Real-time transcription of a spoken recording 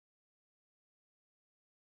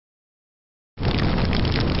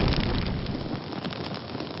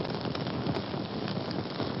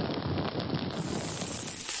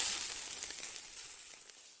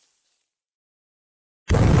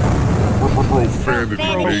Profanity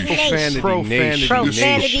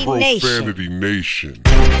Nation.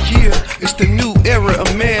 Yeah, it's the new era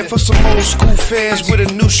of man for some old school fans with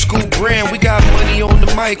a new school brand. We got money on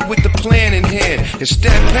the mic with the plan in hand. And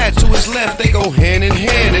Stat Pat to his left, they go hand in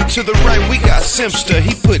hand. And to the right, we got Simpster,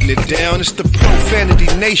 he putting it down. It's the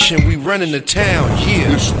Profanity Nation, we running the town,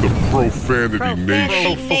 yeah. It's the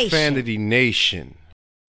Profanity Nation.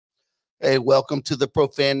 Hey, welcome to the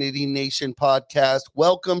Profanity Nation podcast.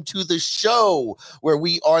 Welcome to the show where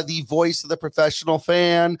we are the voice of the professional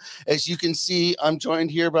fan. As you can see, I'm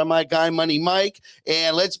joined here by my guy, Money Mike,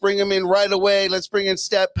 and let's bring him in right away. Let's bring in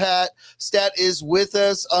Stat Pat. Stat is with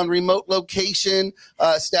us on remote location.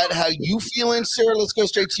 Stat, how you feeling, sir? Let's go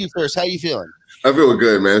straight to you first. How you feeling? I feel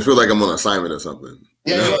good, man. I feel like I'm on assignment or something.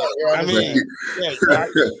 Yeah, I mean,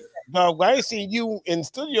 dog, I ain't seen you in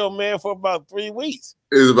studio, man, for about 3 weeks.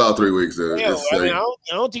 It's about 3 weeks. Yeah, I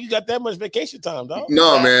don't think you got that much vacation time, dog.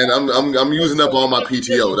 No, man, I'm using up all my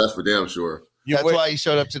PTO. That's for damn sure. That's why you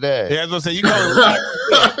showed up today. Yeah, I was gonna say you know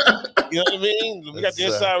you know what I mean? We got the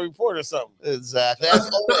inside report or something. Exactly.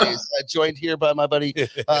 As always, joined here by my buddy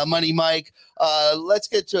Money Mike. Let's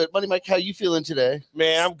get to it. Money Mike, how you feeling today?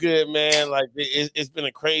 Man, I'm good, man. Like it's been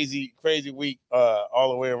a crazy week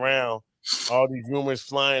all the way around. All these rumors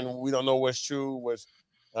flying. We don't know what's true.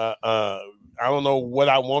 I don't know what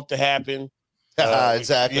I want to happen.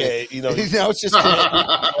 Exactly. Yeah, you know. Now it's just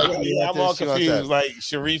I'm all confused. Like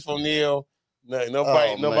Sharif O'Neal,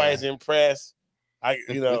 nobody's impressed.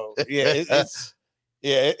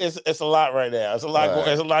 It's a lot right now. It's a lot.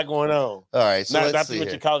 There's a lot going on. All right, so not to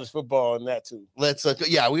mention college football and that too. Let's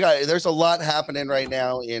there's a lot happening right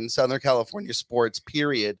now in Southern California sports.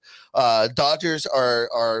 Period. Dodgers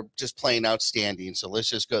are just playing outstanding. So let's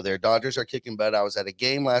just go there. Dodgers are kicking butt. I was at a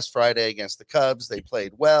game last Friday against the Cubs. They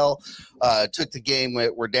played well. Took the game.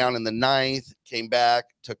 We're down in the ninth. Came back.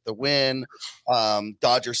 Took the win.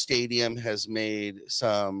 Dodger Stadium has made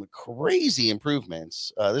some crazy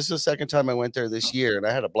improvements. This is the second time I went there this year, and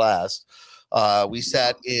I had a blast. We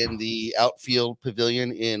sat in the outfield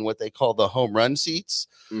pavilion in what they call the home run seats.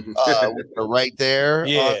 Right there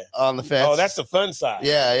on the fence. Oh, that's the fun side.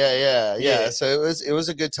 Yeah. So it was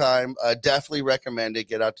a good time. Definitely recommend it.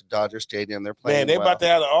 Get out to Dodger Stadium. They're playing. Man, they're about to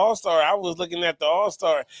have the All-Star. I was looking at the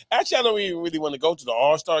All-Star. Actually, I don't even really want to go to the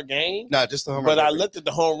All-Star game. No, just the home run. But I looked at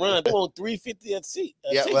the home run. They're on 350 at seat.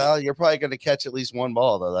 Well, you're probably going to catch at least one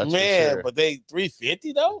ball though. That's man, for sure. But they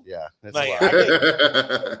 350 though. Yeah, that's like, a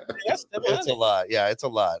lot. It's a lot. Yeah, it's a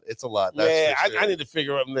lot. It's a lot. That's man, for sure. I need to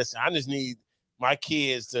figure out. Listen, I just need my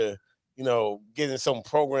kids to, get in some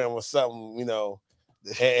program or something,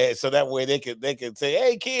 and so that way they could say,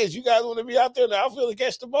 "Hey, kids, you guys want to be out there in the outfield to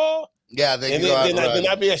catch the ball?" Yeah, then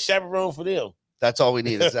I'd be a chaperone for them. That's all we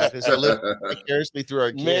need, exactly. So live vicariously through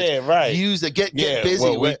our kids. Man, right. Use it. Get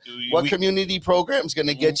busy. Well, what community program is going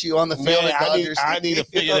to get you on the field? Man, I need to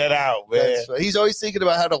figure that out, man. He's always thinking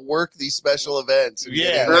about how to work these special events.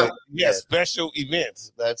 Special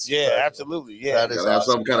events. That's absolutely. Yeah, that is awesome. Have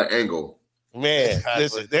some kind of angle. Man,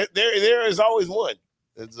 listen, there is always one.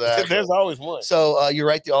 Exactly. There's always one. So you're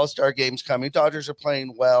right. The All-Star game's coming. Dodgers are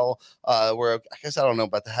playing well. We're, I guess, I don't know,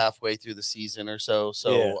 about the halfway through the season or so.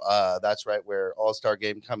 So that's right where All-Star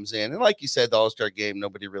game comes in. And like you said, the All-Star game,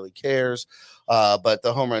 nobody really cares. But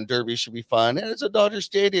the home run derby should be fun. And it's a Dodger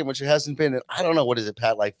Stadium, which it hasn't been in, I don't know, what is it,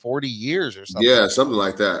 Pat, like 40 years or something? Yeah, something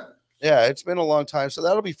like that. Yeah, it's been a long time, so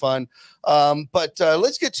that'll be fun. But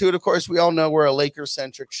let's get to it. Of course, we all know we're a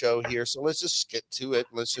Lakers-centric show here, so let's just get to it.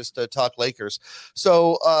 Let's just talk Lakers.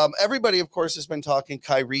 So everybody, of course, has been talking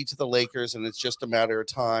Kyrie to the Lakers, and it's just a matter of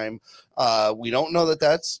time. We don't know that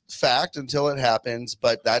that's fact until it happens,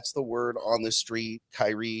 but that's the word on the street.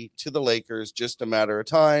 Kyrie to the Lakers, just a matter of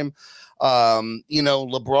time.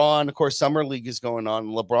 LeBron, of course, Summer League is going on.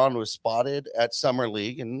 LeBron was spotted at Summer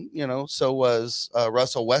League, and, so was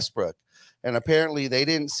Russell Westbrook. And apparently they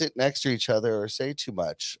didn't sit next to each other or say too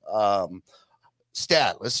much.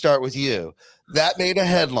 Stat, let's start with you. That made a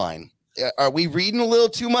headline. Are we reading a little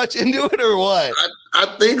too much into it or what?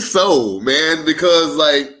 I think so, man, because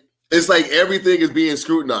it's like everything is being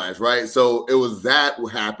scrutinized, right? So it was that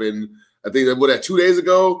happened. I think that 2 days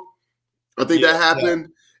ago, I think that happened.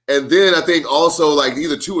 Yeah. And then I think also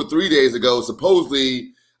either 2 or 3 days ago,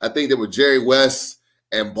 supposedly, I think there was Jerry West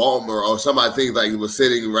and Ballmer or somebody, I think was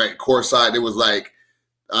sitting right courtside. It was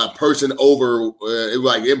a person over, it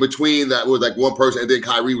was in between that was one person, and then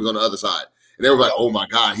Kyrie was on the other side. And they were like, oh my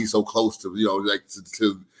God, he's so close to,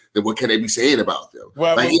 then what can they be saying about them?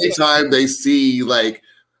 Well, anytime they see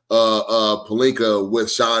Pelinka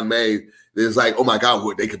with Sean May, it's oh my God,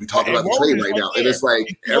 what they could be talking about the trade right now. And it's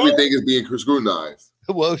everything is being scrutinized.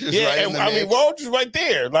 Woj is right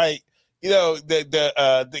there.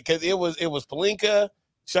 because it was Pelinka,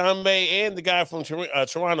 Sean May, and the guy from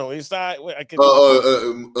Toronto inside. Masai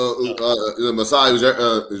was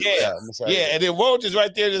yeah, and then Woj is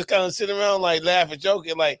right there, just kind of sitting around like laughing,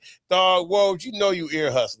 joking, like, dog, Woj, you know you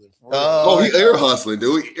ear hustling. He ear hustling,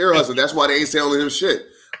 dude. He ear hustling. That's why they ain't telling him shit.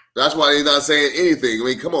 That's why they're not saying anything. I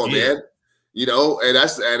mean, come on, man. And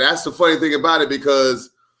that's the funny thing about it,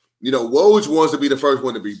 because Woj wants to be the first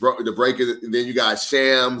one to break it, and then you got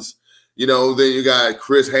Shams. Then you got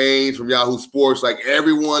Chris Haynes from Yahoo Sports. Like,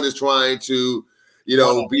 everyone is trying to, be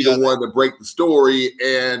the one to break the story.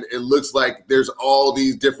 And it looks like there's all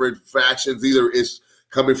these different factions. Either it's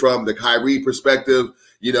coming from the Kyrie perspective.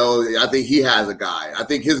 I think he has a guy. I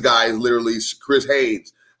think his guy is literally Chris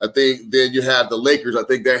Haynes. I think then you have the Lakers. I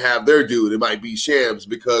think they have their dude. It might be Shams,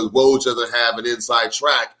 because Woj doesn't have an inside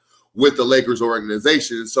track with the Lakers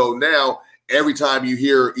organization. So now every time you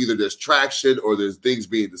hear either there's traction or there's things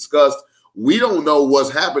being discussed, we don't know what's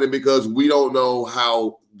happening, because we don't know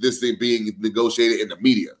how this thing being negotiated in the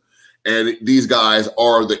media. And these guys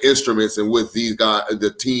are the instruments, and with these guys,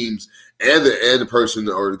 the teams and the person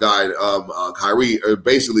or the guy, Kyrie, are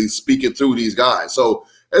basically speaking through these guys. So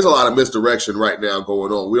there's a lot of misdirection right now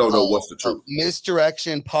going on. We don't know what's the truth.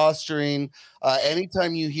 Misdirection, posturing.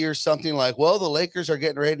 Anytime you hear something like, well, the Lakers are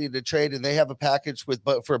getting ready to trade and they have a package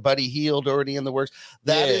for Buddy Hield already in the works,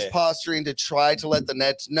 that is posturing to try to let the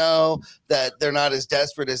Nets know that they're not as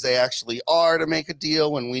desperate as they actually are to make a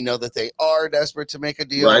deal, when we know that they are desperate to make a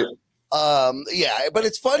deal. Right. But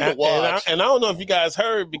it's fun to watch. And I don't know if you guys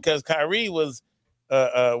heard, because Kyrie was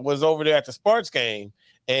over there at the Sparks game,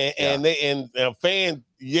 and a fan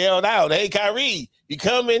yelled out, "Hey, Kyrie, you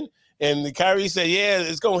coming?" And the Kyrie said, "Yeah,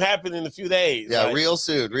 it's gonna happen in a few days." Yeah, like, real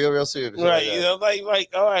soon. Right. Like,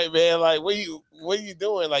 all right, man. Like, what are you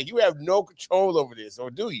doing? Like, you have no control over this,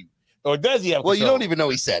 or do you? Or does he have control? You don't even know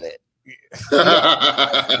he said it. Come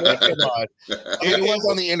on. It was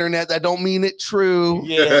on the internet. That don't mean it true.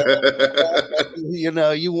 Yeah.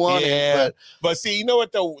 You want it. But see, you know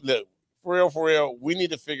what though? Look, for real, we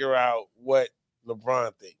need to figure out what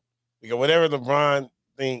LeBron thinks. Because whatever LeBron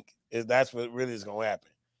think that's what really is gonna happen.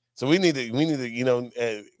 So we need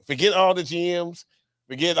to, forget all the GMs,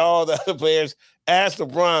 forget all the other players. Ask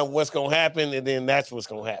LeBron what's gonna happen, and then that's what's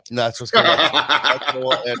gonna happen. That's what's gonna happen.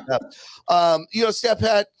 Step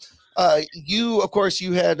Pat, you, of course,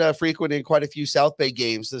 you had frequented quite a few South Bay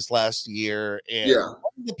games this last year, and one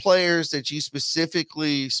of the players that you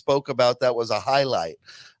specifically spoke about that was a highlight,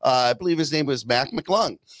 I believe his name was Mac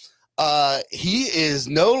McClung. He is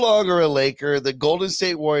no longer a Laker. The Golden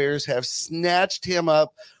State Warriors have snatched him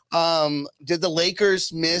up. Did the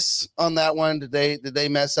Lakers miss on that one? Did they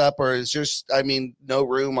mess up, or is just, no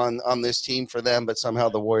room on this team for them, but somehow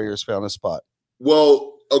the Warriors found a spot?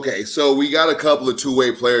 Well, okay, so we got a couple of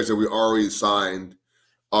two-way players that we already signed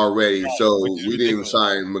already. So we didn't even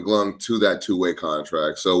sign McClung to that two-way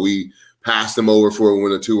contract. So we passed him over for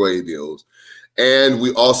one of the two-way deals. And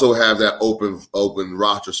we also have that open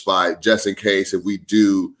roster spot just in case if we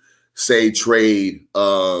do say trade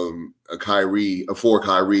Kyrie for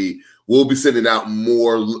Kyrie, we'll be sending out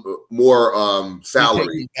more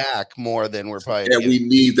salary back more than we're probably. And we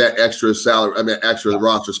need that extra salary. Extra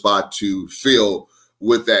roster spot to fill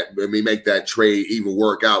with that. Make that trade even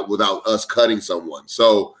work out without us cutting someone.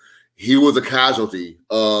 So he was a casualty.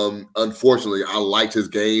 Unfortunately, I liked his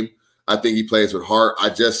game. I think he plays with heart. I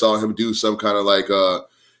just saw him do some kind of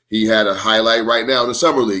he had a highlight right now in the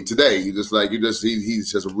summer league today. He's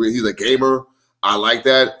a gamer. I like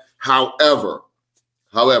that. However,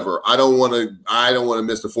 I don't want to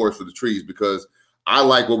miss the forest for the trees, because I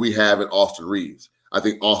like what we have in Austin Reeves. I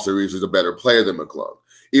think Austin Reeves is a better player than McClung,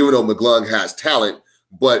 even though McClung has talent.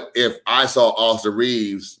 But if I saw Austin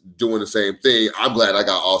Reeves doing the same thing, I'm glad I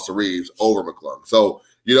got Austin Reeves over McClung. So,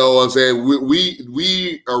 you know what I'm saying?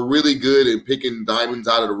 We are really good at picking diamonds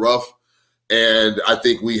out of the rough, and I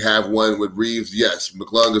think we have one with Reeves. Yes,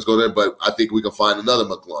 McClung is going there, but I think we can find another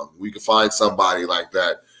McClung. We can find somebody like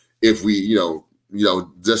that if we,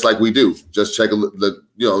 just like we do. Just take a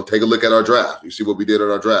look at our draft. You see what we did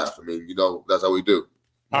on our draft. That's how we do.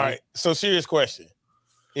 All right. So, serious question: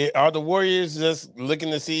 are the Warriors just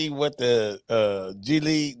looking to see what the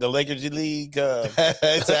Lakers G League?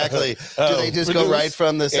 Exactly. Do they just go right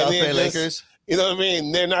from the South Bay Lakers? You know what I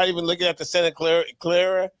mean? They're not even looking at the Santa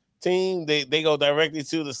Clara team. They go directly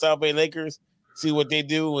to the South Bay Lakers, see what they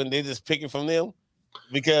do, and they just pick it from them.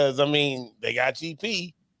 Because they got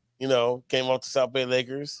GP. Came off the South Bay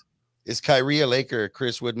Lakers. Is Kyrie a Laker?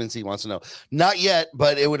 Chris Woodmansey wants to know. Not yet,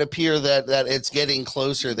 but it would appear that it's getting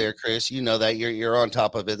closer there, Chris. You know that you're on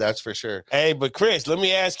top of it. That's for sure. Hey, but Chris, let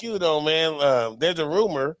me ask you though, man. There's a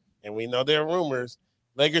rumor and we know there are rumors,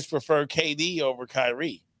 Lakers prefer KD over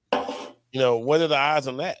Kyrie. What are the odds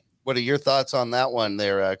on that? What are your thoughts on that one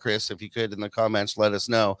there, Chris? If you could in the comments, let us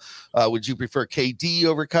know. Would you prefer KD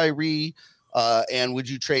over Kyrie? And would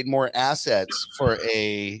you trade more assets for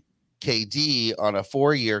a KD on a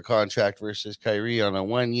 4-year contract versus Kyrie on a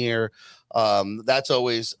 1-year? That's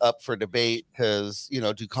always up for debate because,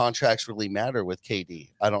 do contracts really matter with KD?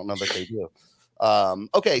 I don't know that they do.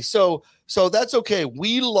 Okay, so that's okay.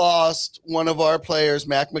 We lost one of our players,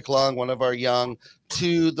 Mac McClung, one of our young,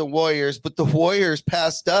 to the Warriors, but the Warriors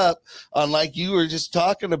passed up on, like you were just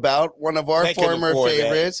talking about, one of our former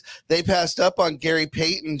favorites. They passed up on Gary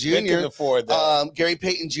Payton Jr. They couldn't afford that. Gary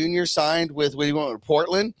Payton Jr. signed with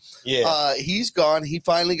Portland. Yeah, he's gone. He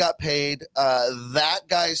finally got paid. That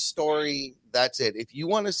guy's story. That's it. If you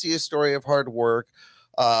want to see a story of hard work,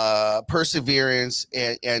 perseverance,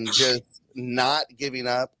 and just not giving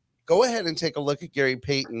up, go ahead and take a look at Gary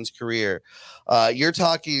Payton's career. You're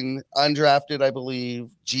talking undrafted, I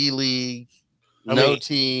believe, G League,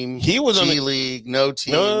 team. He was G League, no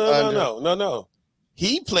team. No.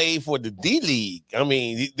 He played for the D League. I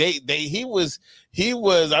mean, he was.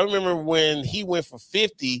 I remember when he went for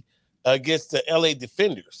 50 against the LA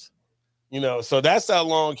Defenders. So that's how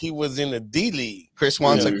long he was in the D League. Chris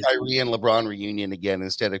wants a Kyrie and LeBron reunion again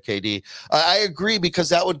instead of KD. I agree because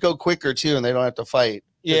that would go quicker too, and they don't have to fight.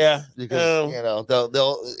 Yeah, because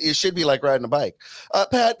they'll it should be like riding a bike.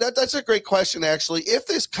 Pat, that's a great question actually. If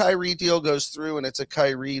this Kyrie deal goes through and it's a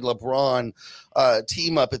Kyrie LeBron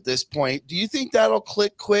team up at this point, do you think that'll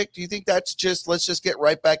click quick? Do you think that's just let's just get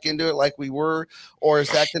right back into it like we were, or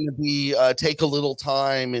is that going to be take a little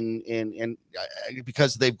time and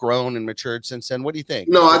because they've grown and matured since then? What do you think?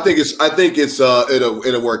 No, I think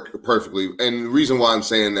it'll work perfectly, and the reason why I'm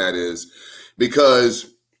saying that is because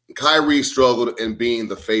Kyrie struggled in being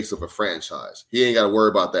the face of a franchise. He ain't got to worry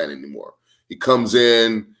about that anymore. He comes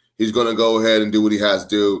in, he's going to go ahead and do what he has to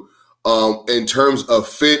do. In terms of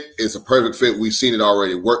fit, it's a perfect fit. We've seen it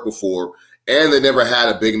already work before, and they never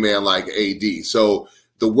had a big man like AD. So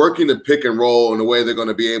the working the pick and roll and the way they're going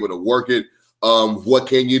to be able to work it, what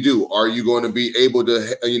can you do? Are you going to be able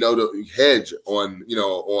to, to hedge on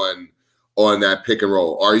that pick and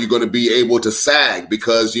roll? Are you going to be able to sag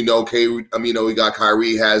because we got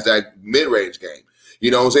Kyrie has that mid-range game? You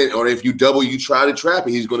know what I'm saying? Or if you double, you try to trap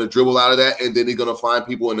it, he's going to dribble out of that, and then he's going to find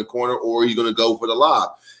people in the corner, or he's going to go for the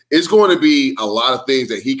lob. It's going to be a lot of things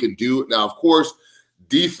that he can do. Now, of course,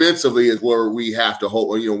 defensively is where we have to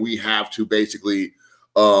hold. We have to basically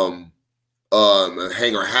hang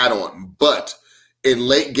our hat on. But in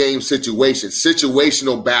late game situations,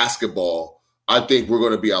 situational basketball, I think we're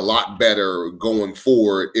going to be a lot better going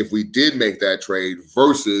forward if we did make that trade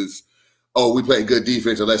versus, we play good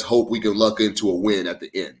defense and let's hope we can luck into a win at the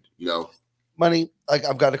end, Money,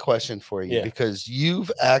 I've got a question for you because you've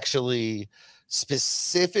actually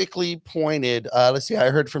specifically pointed, let's see,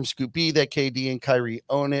 I heard from Scoop B that KD and Kyrie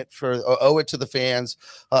owe it to the fans,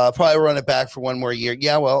 probably run it back for one more year.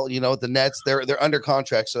 Yeah, well, the Nets, they're under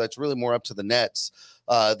contract, so that's really more up to the Nets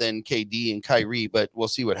than KD and Kyrie, but we'll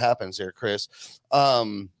see what happens there, Chris.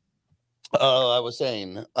 I was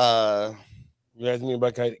saying, you asked me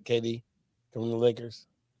about KD coming to the Lakers?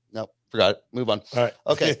 No, forgot it. Move on. All right.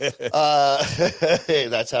 Okay. Hey,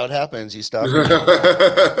 that's how it happens. You stop.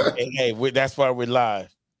 hey, that's why we're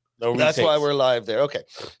live. That's why we're live there. Okay.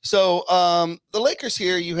 So the Lakers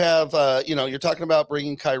here, you have, you're talking about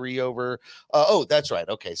bringing Kyrie over. That's right.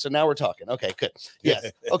 Okay. So now we're talking. Okay, good.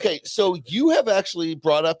 Yes. Okay. So you have actually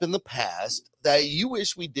brought up in the past that you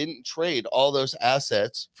wish we didn't trade all those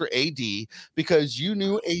assets for AD because you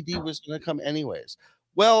knew AD was going to come anyways.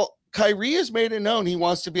 Well, Kyrie has made it known he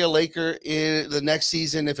wants to be a Laker in the next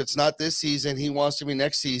season. If it's not this season, he wants to be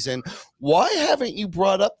next season. Why haven't you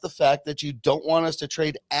brought up the fact that you don't want us to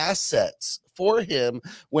trade assets for him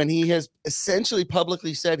when he has essentially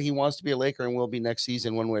publicly said he wants to be a Laker and will be next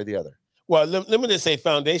season one way or the other? Well, let me just say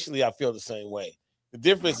foundationally, I feel the same way. The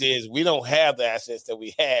difference is we don't have the assets that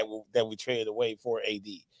we had that we traded away for AD.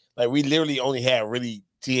 Like we literally only had really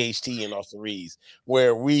THT and Austin Reeves,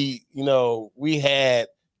 where we had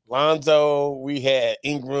Lonzo, we had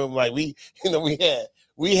Ingram,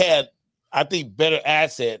 we had, I think, better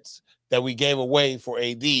assets that we gave away for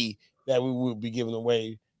AD that we would be giving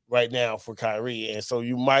away right now for Kyrie. And so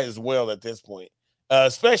you might as well at this point,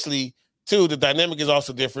 especially too, the dynamic is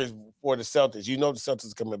also different for the Celtics. The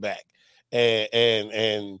Celtics coming back.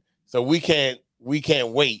 And so we can't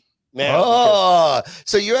wait now.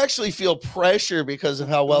 So you actually feel pressure because of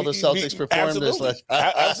how well the Celtics performed this last.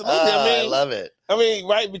 Absolutely. I love it.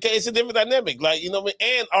 Right, because it's a different dynamic.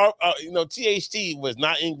 And our THT was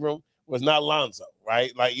not Ingram, was not Lonzo,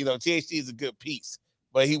 right? Like, THT is a good piece,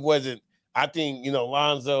 but he wasn't. I think,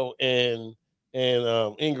 Lonzo and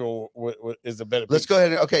Ingram is a better piece. Let's go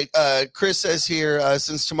ahead. Okay. Chris says here,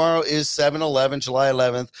 since tomorrow is 7/11, July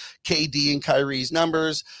 11th, KD and Kyrie's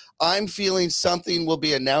numbers, I'm feeling something will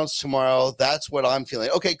be announced tomorrow. That's what I'm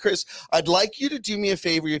feeling. Okay, Chris, I'd like you to do me a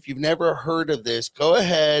favor. If you've never heard of this, go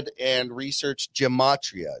ahead and research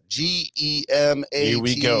gematria. Gematria.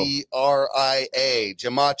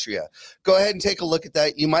 Gematria. Go ahead and take a look at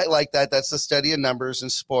that. You might like that. That's the study of numbers in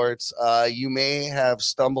sports. You may have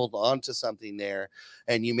stumbled onto something there,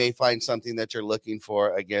 and you may find something that you're looking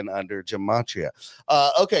for, again, under gematria.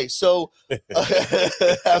 Okay, so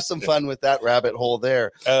have some fun with that rabbit hole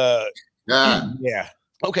there. Yeah.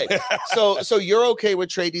 Okay, so you're okay with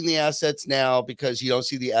trading the assets now because you don't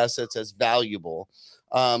see the assets as valuable.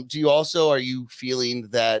 Are you feeling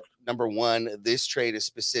that, number one, this trade is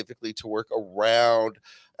specifically to work around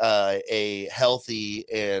a healthy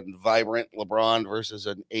and vibrant LeBron versus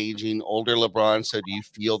an aging, older LeBron? So do you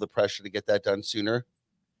feel the pressure to get that done sooner?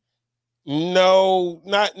 No,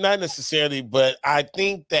 not necessarily, but I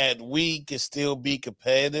think that we can still be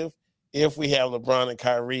competitive if we have LeBron and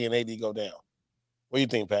Kyrie and AD go down. What do you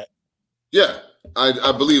think, Pat? Yeah,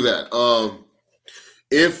 I believe that.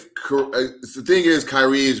 The thing is,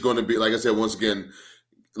 Kyrie is going to be, like I said, once again,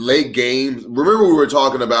 late games. Remember, we were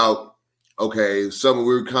talking about, some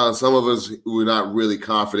of us were not really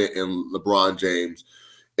confident in LeBron James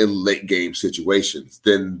in late game situations.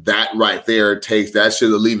 Then that right there that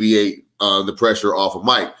should alleviate the pressure off of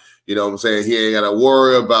Mike. You know what I'm saying? He ain't got to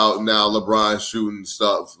worry about now LeBron shooting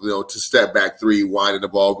stuff, to step back three, winding the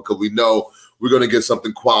ball, because we know we're going to get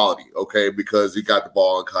something quality, because he got the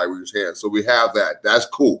ball in Kyrie's hands. So we have that. That's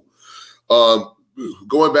cool.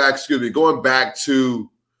 Going back to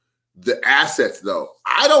the assets, though,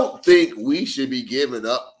 I don't think we should be giving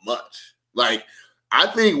up much. Like, I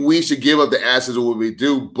think we should give up the assets of what we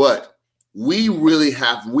do, but we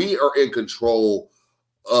are in control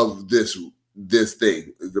of this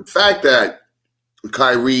thing. The fact that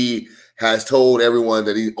Kyrie has told everyone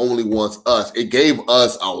that he only wants us, it gave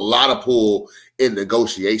us a lot of pull in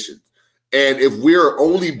negotiations. And if we're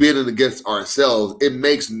only bidding against ourselves, it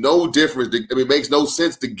makes no difference. It makes no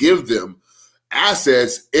sense to give them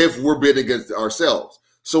assets if we're bidding against ourselves.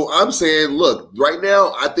 So I'm saying, look, right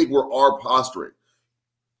now, I think we're our posturing.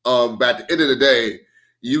 But at the end of the day,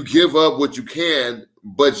 you give up what you can,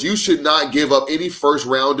 but you should not give up any first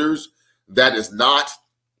rounders that is not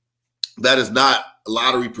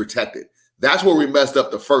lottery protected. That's where we messed up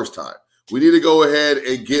the first time. We need to go ahead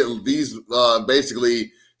and get these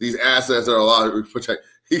these assets that are lottery protected.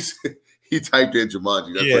 He typed in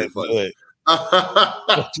Jumanji. That's pretty funny.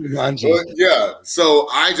 Jumanji. Yeah. So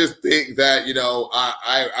I just think that,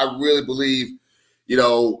 I really believe,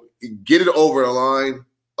 get it over the line.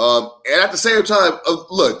 And at the same time,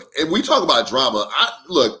 look, and we talk about drama.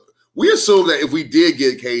 We assume that if we did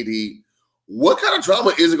get KD, what kind of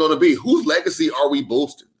drama is it going to be? Whose legacy are we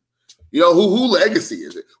boosting? Who legacy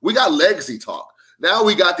is it? We got legacy talk. Now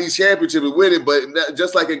we got these championships and winning, but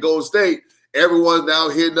just like in Golden State, everyone's now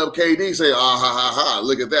hitting up KD saying,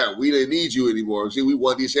 look at that. We didn't need you anymore. See, we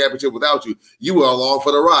won these championships without you. You were along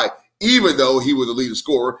for the ride, even though he was the leading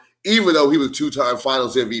scorer, even though he was two-time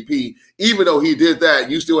finals MVP, even though he did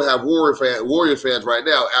that, you still have Warriors fans right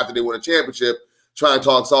now after they win a championship trying to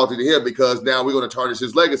talk salty to him because now we're going to tarnish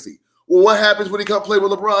his legacy. Well, what happens when he come play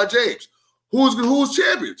with LeBron James? Who's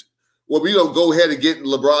champions? Well, we don't go ahead and get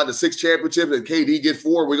LeBron to 6 championships and KD get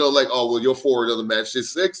 4. We're going to your 4 doesn't match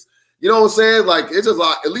his 6. You know what I'm saying? Like, it's just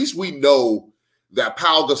like, at least we know that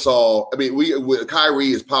Pau Gasol,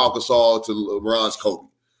 Kyrie is Pau Gasol to LeBron's Kobe.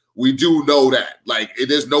 We do know that. Like,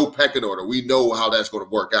 there's no pecking order. We know how that's going to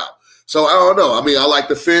work out. So, I don't know. I like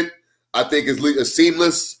the fit. I think it's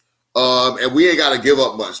seamless. And we ain't got to give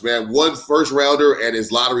up much, man. 1 first rounder and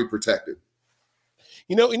it's lottery protected.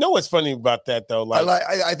 You know what's funny about that, though? Like,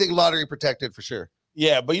 I think lottery protected for sure.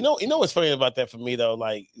 Yeah, but you know what's funny about that for me, though?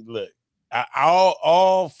 Like, look,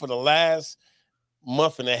 all for the last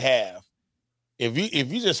month and a half, if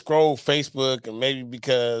you just scroll Facebook, and maybe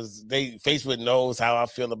because Facebook knows how I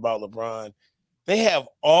feel about LeBron, they have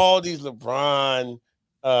all these LeBron,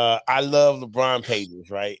 I love LeBron pages,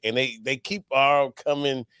 right? And they keep all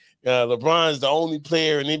coming. LeBron's the only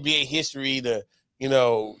player in NBA history to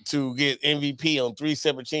get MVP on 3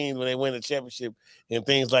 separate teams when they win a championship and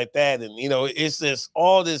things like that. And, it's just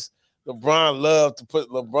all this LeBron love to put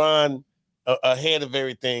LeBron ahead of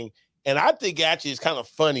everything. And I think actually it's kind of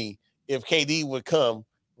funny if KD would come,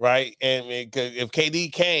 right? And if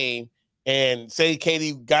KD came and say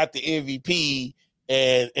KD got the MVP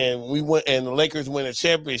and we went and the Lakers win a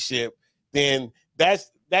championship, then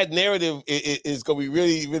that narrative is going to be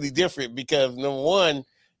really, really different because number one,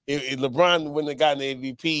 if LeBron wouldn't have gotten the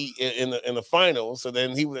MVP in the finals, so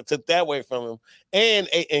then he would have took that away from him, and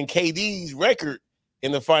KD's record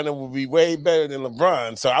in the final would be way better than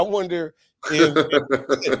LeBron. So I wonder if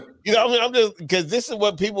you know, I mean, I'm just because this is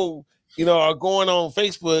what people are going on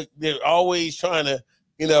Facebook. They're always trying to,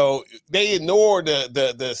 they ignore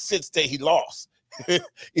the sits that he lost.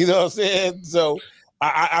 You know what I'm saying? So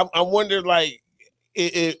I wonder, like,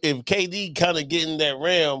 if KD kind of get in that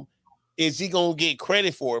realm, is he gonna get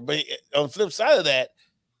credit for it? But on the flip side of that,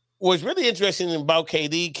 what's really interesting about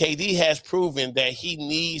KD has proven that he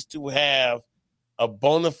needs to have a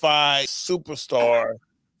bona fide superstar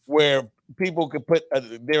where people could put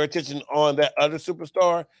their attention on that other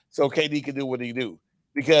superstar, so KD can do what he do.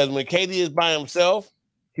 Because when KD is by himself,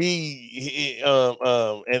 he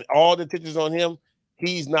and all the attention's on him,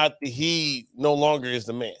 he no longer is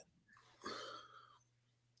the man.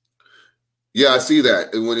 Yeah, I see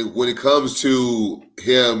that. And when it comes to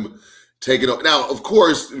him taking over, now, of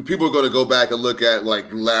course, people are going to go back and look at like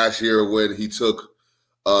last year when he took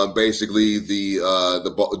basically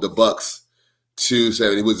the Bucks to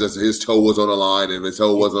 7. He was just, his toe was on the line, and if his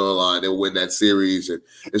toe wasn't on the line, they'll win that series. And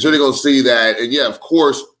so they're going to see that. And yeah, of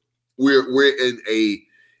course, we're in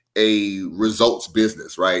a results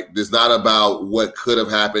business, right? It's not about what could have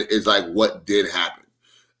happened. It's like what did happen.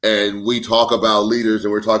 And we talk about leaders,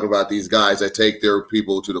 and we're talking about these guys that take their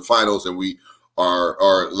people to the finals, and we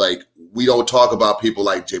are like, we don't talk about people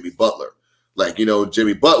like Jimmy Butler. Like,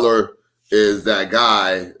 Jimmy Butler is that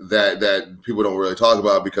guy that people don't really talk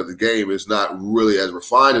about because the game is not really as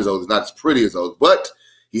refined as those, it's not as pretty as those, but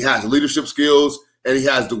he has leadership skills and he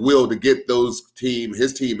has the will to get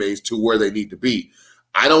his teammates to where they need to be.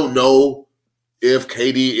 I don't know if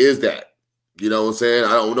KD is that. You know what I'm saying?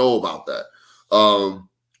 I don't know about that.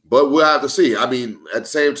 But we'll have to see. I mean, at the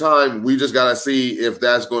same time, we just got to see if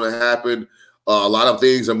that's going to happen. A lot of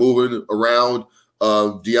things are moving around.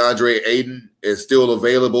 DeAndre Ayton is still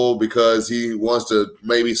available because he wants to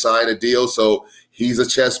maybe sign a deal. So he's a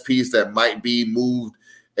chess piece that might be moved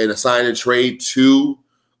and assigned a trade to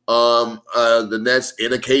the Nets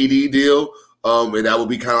in a KD deal. And that would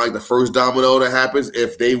be kind of like the first domino that happens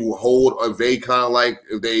if they hold, if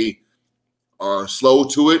they are slow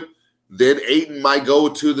to it. Then Ayton might go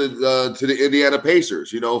to the Indiana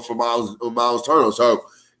Pacers, for Miles Turner. So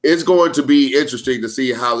it's going to be interesting to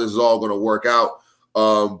see how this is all going to work out.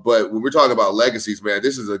 But when we're talking about legacies, man,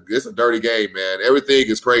 it's a dirty game, man. Everything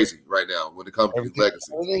is crazy right now when it comes to legacies.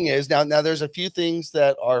 The thing is now there's a few things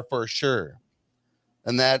that are for sure,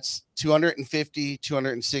 and that's 250,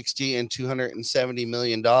 260, and $270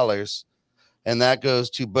 million, and that goes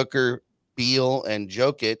to Booker, Beal, and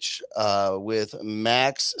Jokic with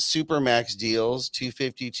supermax deals,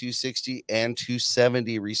 250, 260, and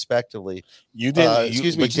 270 respectively. You didn't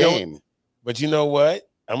excuse me, Dame. But you know what?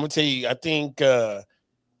 I'm gonna tell you, I think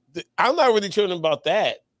I'm not really tripping about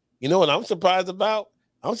that. You know what I'm surprised about?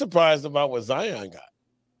 I'm surprised about what Zion got.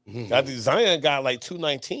 Mm-hmm. I think Zion got like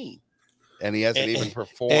 219. And he hasn't even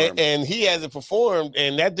performed. And he hasn't performed,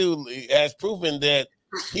 and that dude has proven that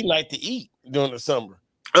he liked to eat during the summer.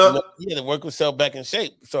 He had to work himself back in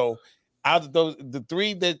shape. So out of the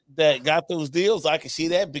three that got those deals, I can see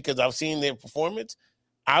that because I've seen their performance.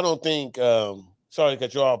 I don't think sorry to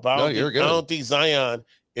cut you off, but I don't think Zion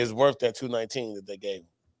is worth that 219 that they gave him.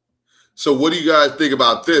 So what do you guys think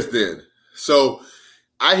about this then? So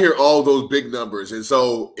I hear all those big numbers, and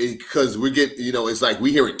so because we get, it's like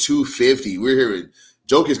we hearing 250, we're hearing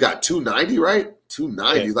Jokic's got 290, right?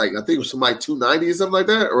 290, yeah. Like I think it was something like 290 or something like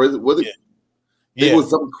that, or was it? Yeah. It was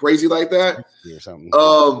something crazy like that. Or something.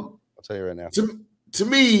 I'll tell you right now. To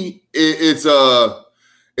me,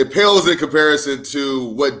 it pales in comparison to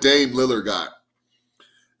what Dame Lillard got.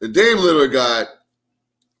 And Dame Lillard got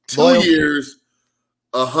 2 years,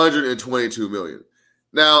 $122 million.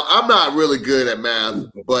 Now, I'm not really good at math,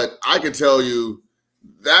 but I can tell you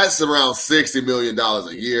that's around $60 million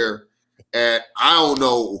a year. And I don't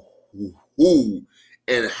know who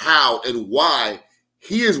and how and why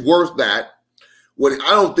he is worth that. When I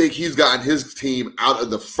don't think he's gotten his team out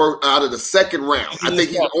of the second round. I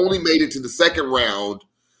think he only made it to the second round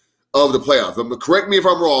of the playoffs. Correct me if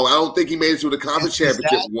I'm wrong. I don't think he made it to the conference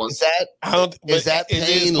championship once. Is that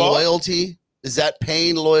paying loyalty? Is that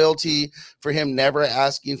paying loyalty for him never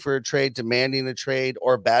asking for a trade, demanding a trade,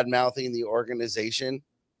 or bad-mouthing the organization?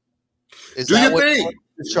 Do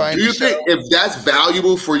you think if that's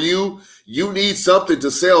valuable for you, you need something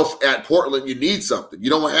to sell at Portland? You need something.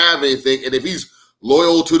 You don't have anything. And if he's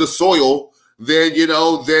loyal to the soil, then,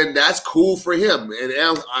 then that's cool for him. And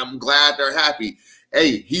I'm glad they're happy.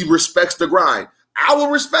 hey, he respects the grind. I will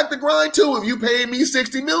respect the grind too if you pay me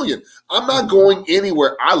 $60 million. I'm not going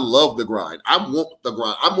anywhere. I love the grind. I want the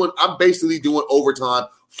grind. I'm basically doing overtime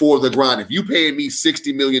for the grind. If you paying me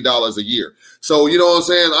 $60 million a year. So you know what I'm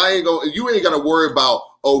saying? You ain't gotta worry about,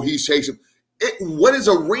 oh, he's chasing. What is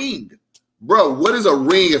a ring? Bro, what is a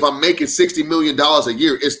ring if I'm making $60 million a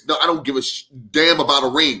year? I don't give a damn about a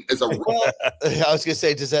ring. It's a ring. I was gonna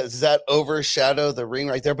say, does that overshadow the ring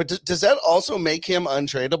right there? But does that also make him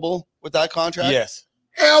untradeable with that contract? Yes.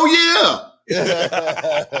 Hell yeah.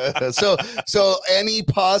 so any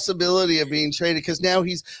possibility of being traded, because now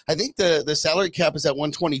I think the salary cap is at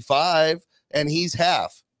 125 and he's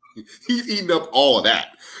half. He's eating up all of that.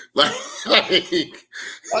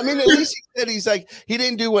 I mean, at least he said he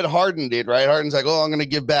didn't do what Harden did, right? Harden's like, oh, I'm going to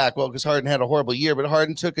give back. Well, because Harden had a horrible year, but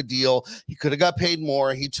Harden took a deal. He could have got paid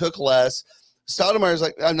more. He took less. Stoudemire's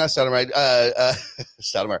like, I'm not Stoudemire.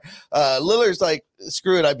 Stoudemire. Lillard's like,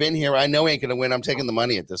 screw it. I've been here. I know he ain't going to win. I'm taking the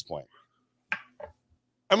money at this point.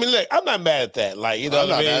 I mean, look, I'm not mad at that. Like, you know, I'm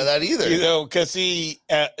not mad at that either. You know, because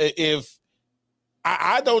if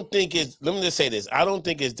I don't think it's, let me just say this. I don't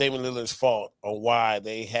think it's Damian Lillard's fault on why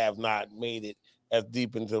they have not made it as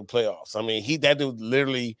deep into the playoffs. I mean, that dude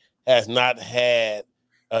literally has not had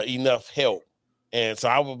enough help. And so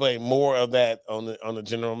I would blame more of that on the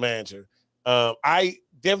general manager. I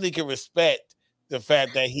definitely can respect the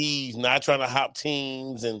fact that he's not trying to hop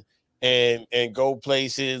teams and go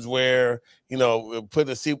places where, you know, put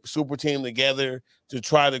a super team together to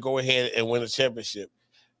try to go ahead and win a championship.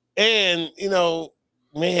 And, you know,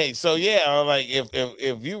 man, so yeah, like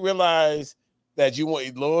if you realize that you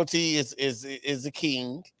want loyalty is the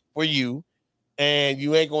king for you and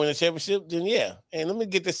you ain't going to championship, then yeah. And let me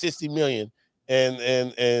get the 60 million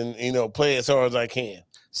and you know, play as hard as I can.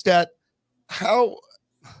 Stat, how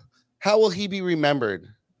will he be remembered?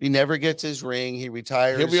 He never gets his ring. He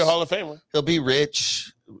retires. He'll be a Hall of Famer. He'll be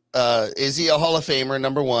rich. Is he a Hall of Famer?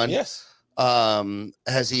 Number one. Yes.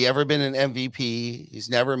 Has he ever been an MVP? He's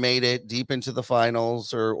never made it deep into the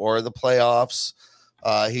finals or the playoffs.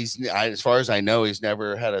 As far as I know, he's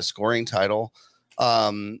never had a scoring title.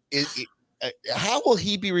 How will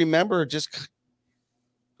he be remembered? Just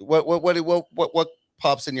what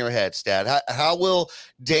pops in your head, Stat? How will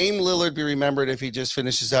Dame Lillard be remembered if he just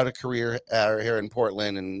finishes out a career here in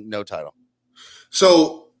Portland and no title?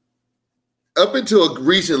 So up until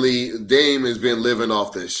recently, Dame has been living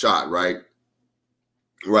off this shot, right?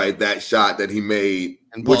 Right, that shot that he made,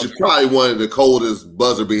 which is probably one of the coldest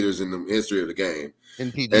buzzer beaters in the history of the game.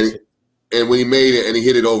 In PG. And when he made it and he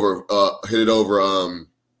hit it over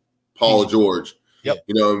Paul George. Yep.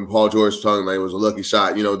 You know, and Paul George was talking about it was a lucky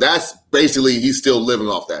shot. You know, that's basically he's still living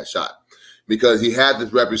off that shot because he had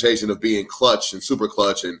this reputation of being clutch and super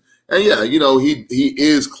clutch. And yeah, you know, he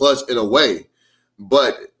is clutch in a way.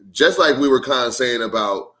 But just like we were kind of saying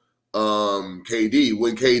about KD,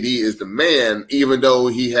 when KD is the man, even though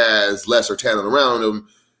he has lesser talent around him,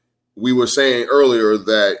 we were saying earlier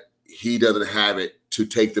that he doesn't have it to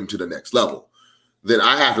take them to the next level. Then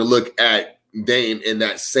I have to look at Dame in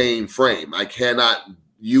that same frame. I cannot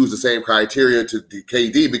use the same criteria to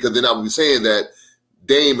KD because then I'll be saying that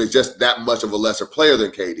Dame is just that much of a lesser player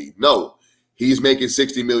than KD. No, he's making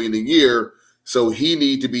 $60 million a year, so he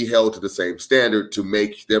needs to be held to the same standard to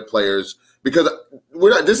make their players. Because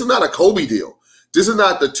this is not a Kobe deal. This is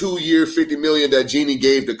not the 2-year, $50 million that Jeannie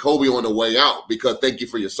gave to Kobe on the way out because thank you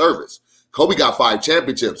for your service. Kobe got 5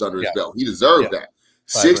 championships under his belt. He deserved that.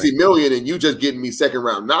 $60 million and you just getting me second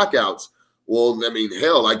round knockouts. Well, I mean,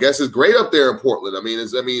 hell, I guess it's great up there in Portland. I mean,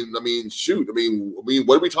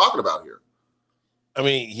 what are we talking about here? I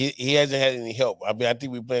mean, he hasn't had any help. I mean, I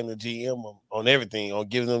think we blame the GM on everything, on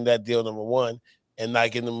giving them that deal number one. And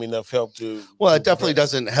not giving them enough help to. Well, it definitely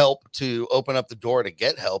doesn't help to open up the door to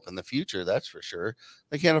get help in the future. That's for sure.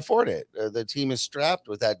 They can't afford it. The team is strapped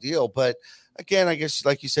with that deal. But again, I guess,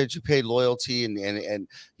 like you said, you paid loyalty and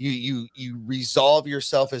you resolve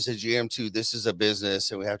yourself as a GM to this is a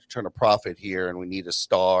business and we have to turn a profit here and we need a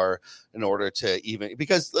star in order to even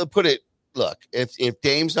because look, if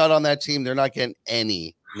Dame's not on that team, they're not getting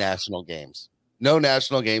any national games. No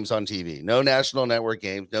national games on TV, no national network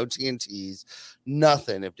games, no TNTs,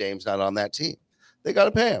 nothing if Dame's not on that team. They got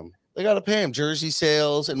to pay him. Jersey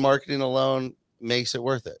sales and marketing alone makes it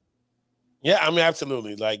worth it. Yeah, I mean,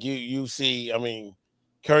 absolutely. Like you see, I mean,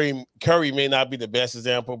 Curry may not be the best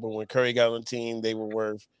example, but when Curry got on the team, they were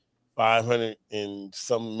worth $500 and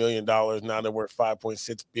some million. Now they're worth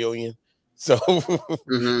 $5.6 billion. So,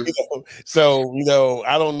 you know,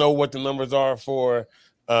 I don't know what the numbers are for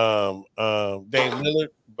Dame Lillard,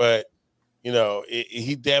 but you know,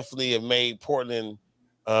 he definitely have made Portland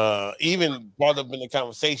even brought up in the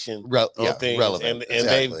conversation on things, relevant.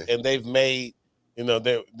 and they've made,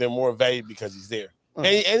 they're more valued because he's there, and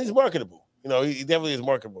he's marketable. He definitely is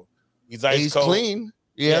marketable. He's clean.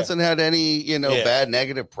 He hasn't had any, bad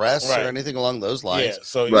negative press or anything along those lines. Yeah,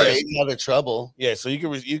 so he's out of trouble. Yeah, so you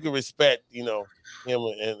can respect, him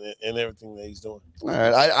and everything that he's doing. All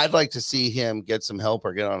right, I'd like to see him get some help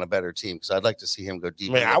or get on a better team because I'd like to see him go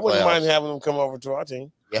deep. Man, I wouldn't mind having him come over to our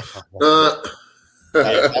team. Yeah.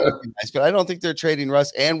 That would be nice, but I don't think they're trading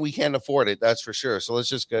Russ, and we can't afford it. That's for sure. So let's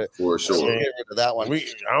just go for sure. Get rid of that one.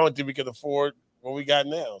 I don't think we can afford what we got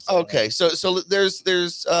now. So. Okay, so there's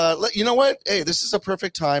you know what? Hey, this is a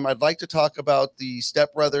perfect time. I'd like to talk about the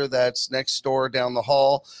stepbrother that's next door down the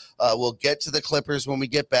hall. We'll get to the Clippers when we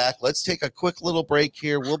get back. Let's take a quick little break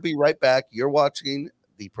here. We'll be right back. You're watching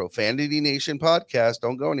the Profanity Nation podcast.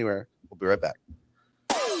 Don't go anywhere. We'll be right back.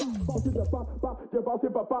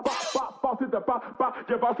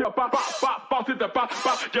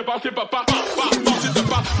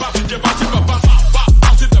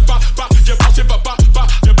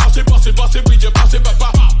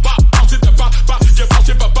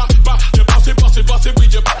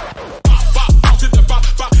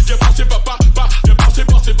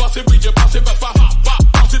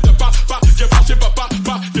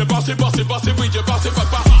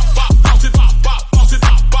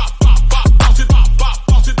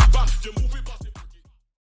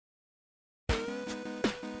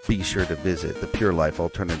 Be sure to visit the Pure Life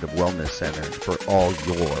Alternative Wellness Center for all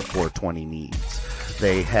your 420 needs.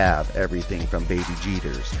 They have everything from baby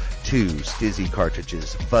Jeters to Stizzy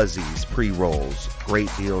cartridges, fuzzies, pre-rolls, great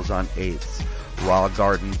deals on eighths, raw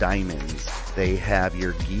garden diamonds. They have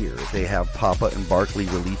your gear. They have Papa and Barkley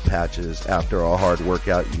relief patches. After a hard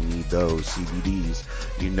workout, you need those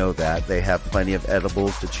CBDs. You know that. They have plenty of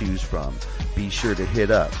edibles to choose from. Be sure to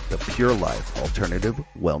hit up the Pure Life Alternative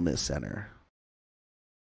Wellness Center.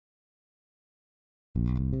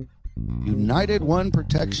 United One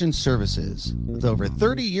Protection Services. With over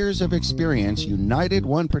 30 years of experience, United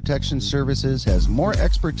One Protection Services has more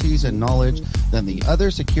expertise and knowledge than the other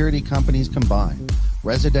security companies combined.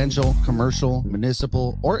 Residential, commercial,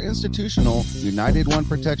 municipal, or institutional, United One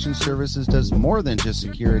Protection Services does more than just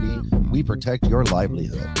security. We protect your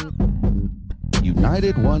livelihood.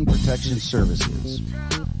 United One Protection Services.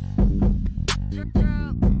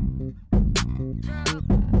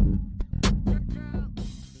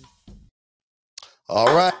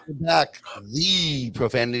 All right, we're back. The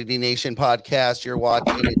Profanity Nation podcast. You're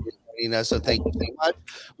watching it. So thank you so much.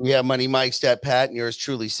 We have Money Mike, Stat Pat, and yours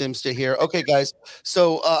truly, Simsta here. Okay, guys.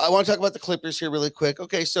 So I want to talk about the Clippers here really quick.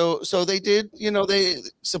 Okay, so they did, they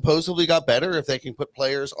supposedly got better if they can put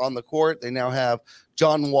players on the court. They now have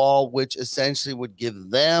John Wall, which essentially would give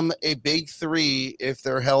them a big three if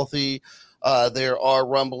they're healthy. There are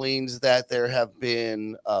rumblings that there have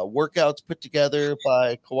been workouts put together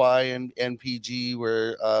by Kawhi and NPG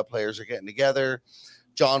where players are getting together.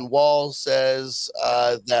 John Wall says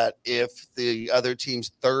that if the other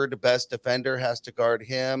team's third best defender has to guard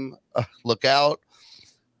him, look out.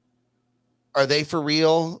 Are they for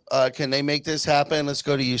real? Can they make this happen? Let's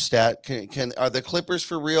go to you, Stat. Are the Clippers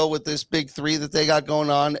for real with this big three that they got going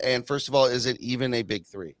on? And first of all, is it even a big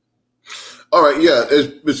three? All right, yeah,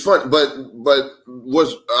 it's fun, but what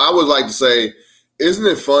I would like to say, isn't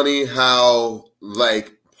it funny how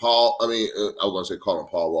like Paul? I mean, I was going to say call him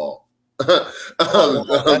Paul Wall.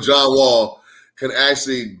 John Wall can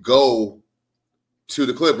actually go to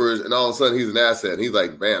the Clippers, and all of a sudden he's an asset. And he's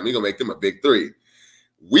like, bam, he's gonna make them a big three.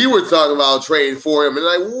 We were talking about trading for him, and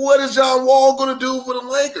like, what is John Wall gonna do for the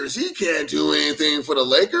Lakers? He can't do anything for the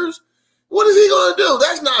Lakers. What is he gonna do?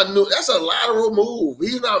 That's not new. That's a lateral move.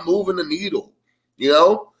 He's not moving the needle,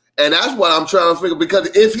 And that's what I'm trying to figure.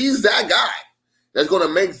 Because if he's that guy that's gonna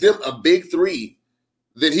make them a big three,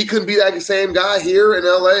 then he couldn't be that same guy here in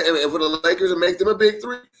LA and for the Lakers and make them a big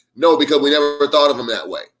three? No, because we never thought of him that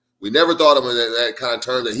way. We never thought of him in that kind of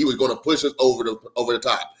term that he was going to push us over the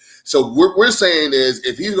top. So what we're saying is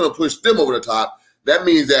if he's going to push them over the top, that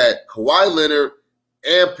means that Kawhi Leonard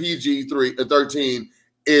and PG-13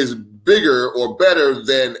 is bigger or better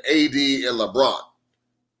than AD and LeBron.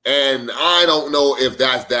 And I don't know if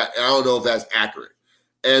that's accurate.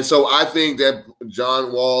 And so I think that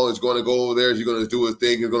John Wall is going to go over there. He's going to do his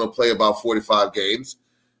thing. He's going to play about 45 games.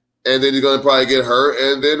 And then he's going to probably get hurt.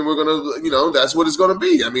 And then we're going to, that's what it's going to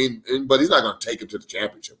be. I mean, but he's not going to take him to the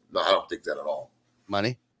championship. No, I don't think that at all.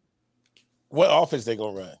 Money? What offense they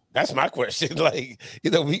going to run? That's my question.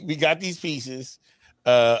 We got these pieces.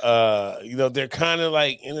 They're kind of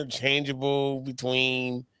like interchangeable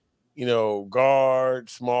between, guard,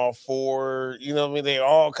 small forward. You know what I mean? They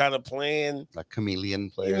all kind of playing a chameleon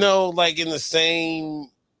player. Like in the same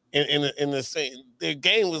in the same. Their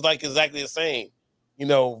game was like exactly the same.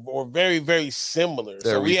 Or very very similar. They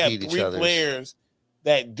so we have repeat each three other's. players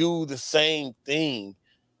that do the same thing.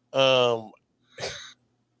 Kawhi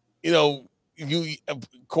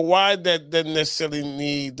that doesn't necessarily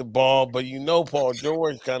need the ball, but Paul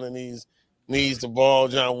George kind of needs the ball.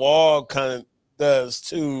 John Wall kind of does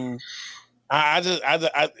too. I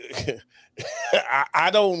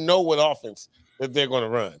don't know what offense that they're going to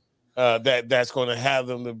run that's going to have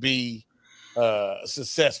them to be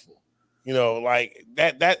successful. Like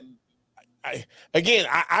that. I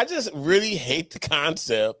just really hate the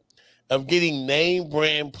concept of getting name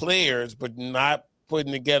brand players, but not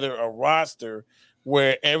putting together a roster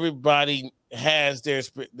where everybody has their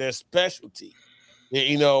specialty.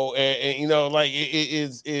 Like it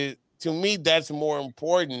is to me that's more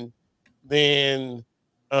important than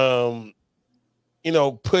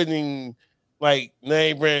putting like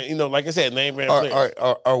name brand, like I said, name brand players.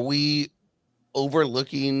 Are we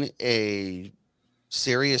overlooking a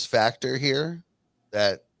serious factor here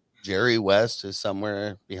that Jerry West is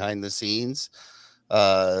somewhere behind the scenes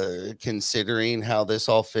considering how this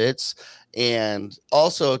all fits? And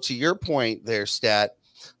also to your point there, Stat,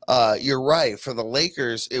 you're right. For the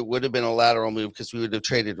Lakers, it would have been a lateral move because we would have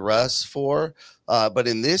traded Russ for. But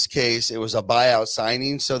in this case, it was a buyout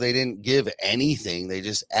signing, so they didn't give anything. They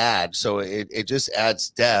just add. So it just adds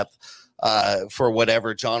depth for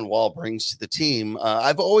whatever John Wall brings to the team.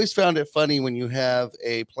 I've always found it funny when you have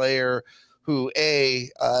a player who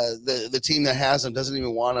the team that has them doesn't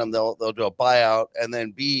even want them. They'll do a buyout, and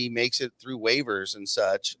then B makes it through waivers and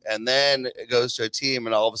such, and then it goes to a team,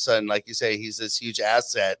 and all of a sudden, like you say, he's this huge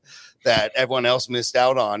asset that everyone else missed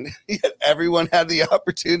out on. Everyone had the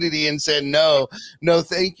opportunity and said no,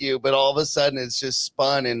 thank you, but all of a sudden it's just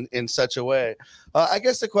spun in such a way. I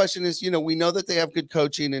guess the question is, we know that they have good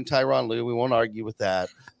coaching in Tyronn Lue. We won't argue with that.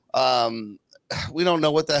 We don't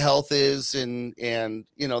know what the health is and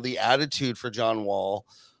the attitude for John Wall.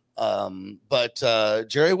 But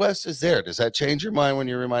Jerry West is there. Does that change your mind when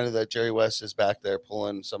you're reminded that Jerry West is back there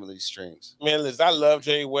pulling some of these strings? Man, Liz, I love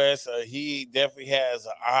Jerry West. He definitely has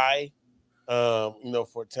an eye,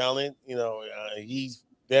 for talent. He's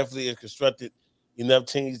definitely has constructed enough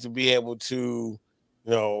teams to be able to,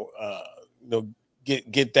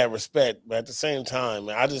 get that respect. But at the same time,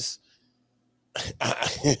 man,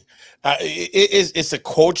 it's a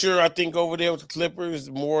culture, I think, over there with the Clippers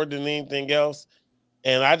more than anything else.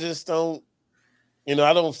 And I just don't,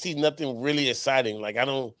 I don't see nothing really exciting. Like, at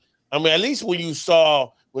least when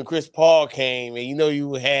Chris Paul came and,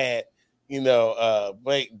 you had,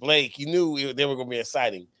 Blake, you knew they were going to be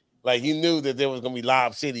exciting. Like, you knew that there was going to be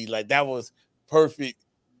Lob City. Like, that was perfect.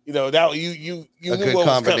 That you a knew good what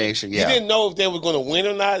combination. Was coming. You didn't know if they were going to win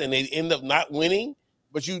or not, and they end up not winning.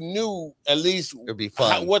 But you knew at least it'd be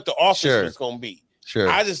fun. What the offense was going to be. Sure.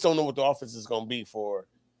 I just don't know what the offense is going to be for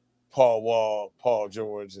Paul Wall, Paul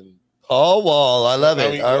George, and Paul Wall. I love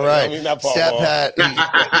it. All right. Not Paul Stat Wall. Pat.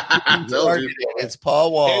 It's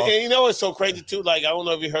Paul Wall. And it's so crazy too. Like, I don't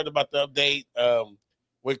know if you heard about the update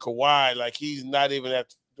with Kawhi. Like, he's not even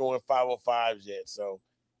doing 505s yet. So,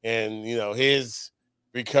 and his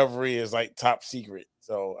recovery is like top secret.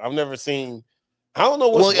 So I've never seen. I don't know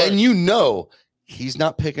what's worse. And he's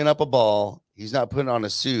not picking up a ball. He's not putting on a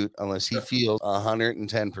suit unless he feels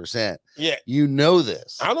 110%. Yeah.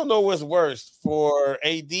 This. I don't know what's worse for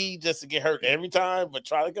AD just to get hurt every time, but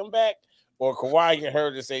try to come back, or Kawhi get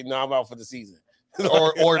hurt and say, no, I'm out for the season.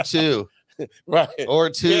 or two. Right. Or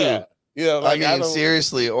two. Yeah.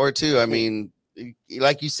 Seriously, or two.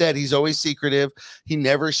 Like you said, he's always secretive. He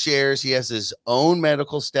never shares. He has his own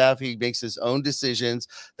medical staff. He makes his own decisions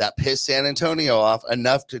that piss San Antonio off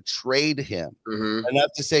enough to trade him, enough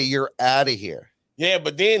to say you're out of here. Yeah,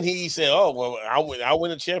 but then he said, "Oh well, I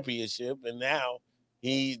win a championship, and now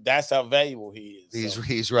that's how valuable he is."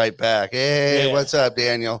 He's right back. Hey, What's up,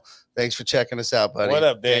 Daniel? Thanks for checking us out, buddy. What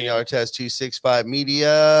up, Daniel? Artest 265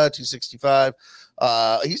 Media 265.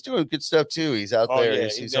 He's doing good stuff too. He's out there. Yeah,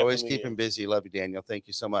 he's always keeping busy. Love you, Daniel. Thank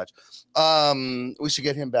you so much. We should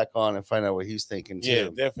get him back on and find out what he's thinking too. Yeah,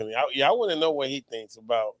 definitely. I want to know what he thinks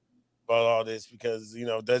about all this, because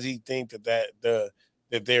does he think that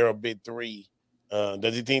they're a big three?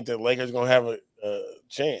 Does he think that Lakers gonna have a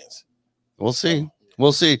chance? We'll see.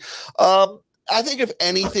 I think if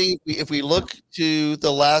anything, if we look to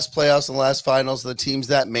the last playoffs and the last finals, the teams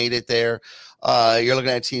that made it there, You're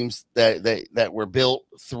looking at teams that were built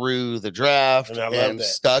through the draft and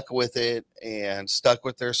stuck with it and stuck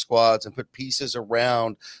with their squads and put pieces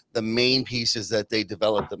around the main pieces that they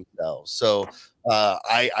developed themselves. So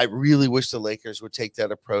I really wish the Lakers would take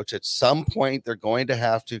that approach. At some point, they're going to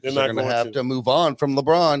have to, because they're going to have to move on from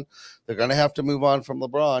LeBron. They're going to have to move on from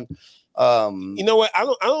LeBron. You know what? I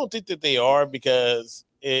don't think that they are, because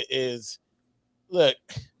it is. Look,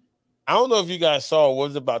 I don't know if you guys saw, what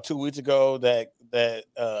was it, about 2 weeks ago that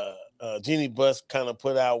Jeannie Buss kind of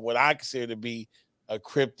put out what I consider to be a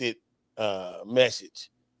cryptic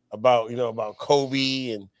message about Kobe,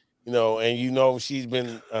 and she's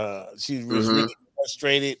been she's really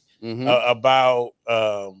frustrated about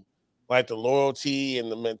like the loyalty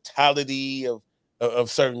and the mentality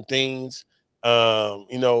of certain things.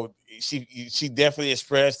 She definitely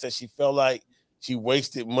expressed that she felt like she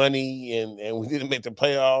wasted money and we didn't make the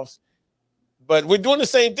playoffs. But we're doing the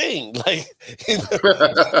same thing. Like,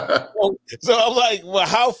 so I'm like, well,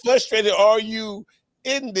 how frustrated are you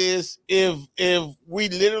in this if we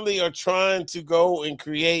literally are trying to go and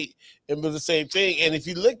create and do the same thing? And if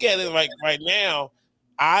you look at it like right now,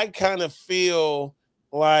 I kind of feel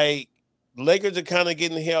like Lakers are kind of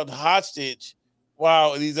getting held hostage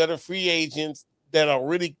while these other free agents that are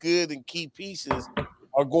really good and key pieces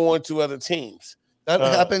are going to other teams. That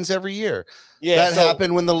happens every year. Yeah, that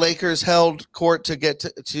happened when the Lakers held court to get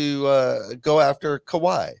to go after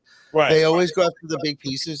Kawhi. Right. They always go after the big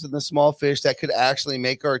pieces and the small fish that could actually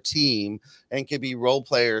make our team and could be role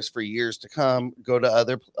players for years to come, go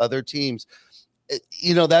to other teams.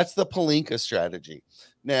 That's the Pelinka strategy.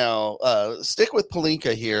 Now, stick with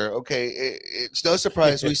Pelinka here. Okay, it's no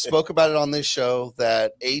surprise. We spoke about it on this show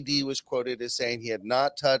that AD was quoted as saying he had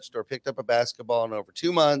not touched or picked up a basketball in over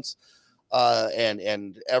 2 months.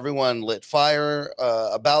 And everyone lit fire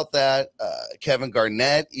about that. Kevin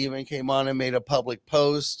Garnett even came on and made a public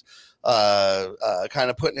post kind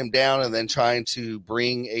of putting him down and then trying to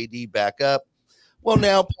bring AD back up. Well,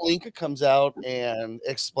 now Pelinka comes out and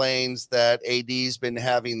explains that AD's been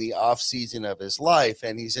having the off season of his life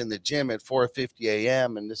and he's in the gym at 4:50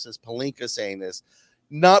 a.m. And this is Pelinka saying this,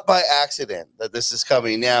 not by accident that this is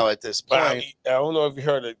coming now at this point. I don't know if you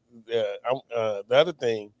heard the other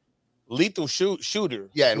thing. Lethal Shooter.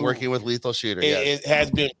 Yeah, and working with Lethal Shooter. It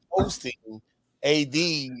has been posting AD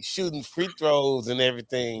shooting free throws and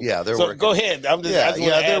everything. Yeah, they're working. Go ahead.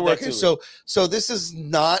 They're working. So this is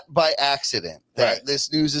not by accident that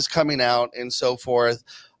this news is coming out and so forth.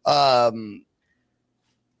 Do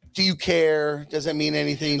you care? Does it mean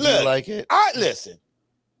anything? Do you like it? Listen.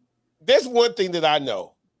 There's one thing that I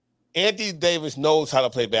know. Anthony Davis knows how to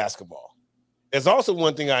play basketball. There's also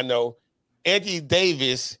one thing I know. Anthony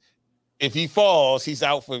Davis, if he falls, he's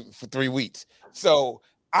out for 3 weeks. So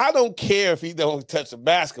I don't care if he don't touch the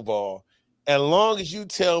basketball, as long as you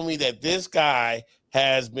tell me that this guy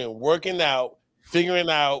has been working out, figuring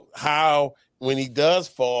out how, when he does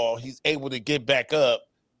fall, he's able to get back up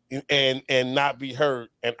and not be hurt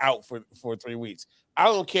and out for 3 weeks. I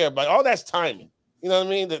don't care about all that's timing. You know what I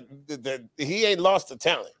mean? He ain't lost the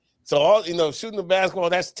talent. So all shooting the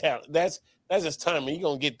basketball, that's talent. That's just timing. You're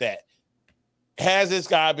gonna get that. Has this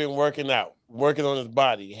guy been working out, working on his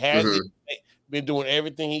body? Has he been doing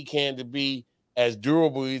everything he can to be as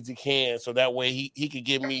durable as he can, so that way he could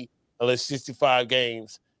give me at least 65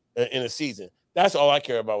 games in a season? That's all I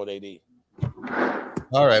care about with AD.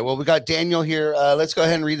 All right. Well, we got Daniel here. Let's go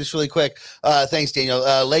ahead and read this really quick. Thanks,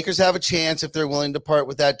 Daniel. Lakers have a chance if they're willing to part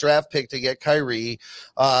with that draft pick to get Kyrie.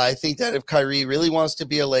 I think that if Kyrie really wants to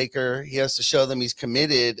be a Laker, he has to show them he's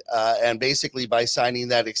committed. And basically by signing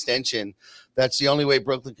that extension, that's the only way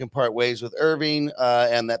Brooklyn can part ways with Irving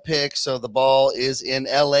and that pick. So the ball is in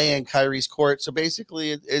LA and Kyrie's court. So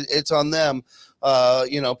basically it's on them.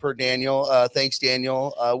 Per Daniel. Thanks,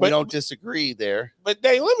 Daniel. We don't disagree there. But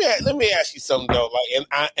Dave, let me ask you something though.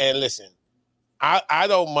 And listen, I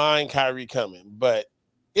don't mind Kyrie coming, but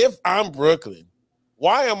if I'm Brooklyn,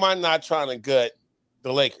 why am I not trying to gut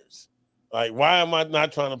the Lakers? Like, why am I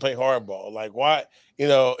not trying to play hardball? Like, why?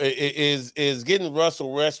 Is getting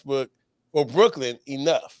Russell Westbrook for Brooklyn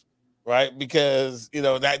enough, right? Because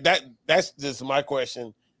that's just my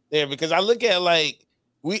question there. Because I look at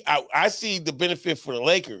I see the benefit for the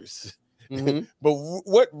Lakers, but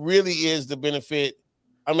what really is the benefit?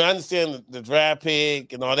 I mean, I understand the draft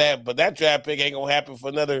pick and all that, but that draft pick ain't gonna happen for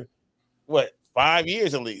another 5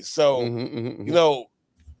 years at least. So,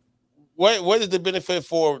 what is the benefit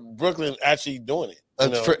for Brooklyn actually doing it?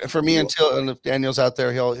 For me, and if Daniel's out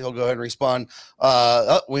there, he'll go ahead and respond.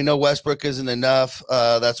 We know Westbrook isn't enough.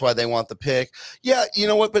 That's why they want the pick. Yeah, you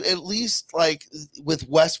know what? But at least like with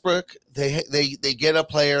Westbrook, they get a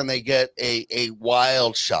player and they get a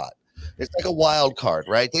wild shot. It's like a wild card,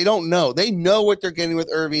 right? They don't know. They know what they're getting with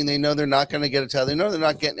Irving. They know they're not going to get a title. They know they're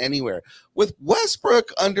not getting anywhere. With Westbrook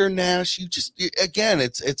under Nash, again,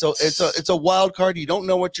 it's a wild card. You don't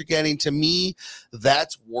know what you're getting. To me,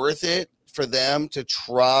 that's worth it for them to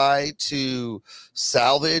try to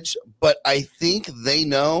salvage. But I think they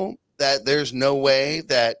know that there's no way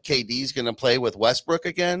that KD is going to play with Westbrook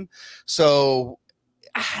again. So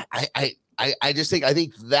I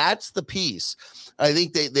think that's the piece. I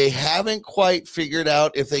think they haven't quite figured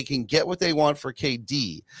out if they can get what they want for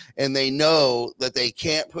KD, and they know that they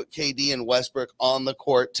can't put KD and Westbrook on the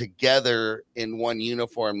court together in one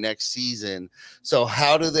uniform next season. So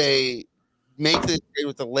how do they make this trade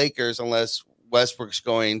with the Lakers unless Westbrook's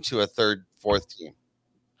going to a third, fourth team?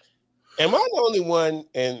 Am I the only one?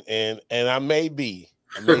 And I may be.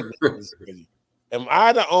 Am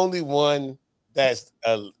I the only one that's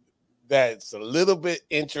a little bit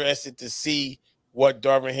interested to see what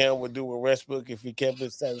Darvin Ham would do with Westbrook if he kept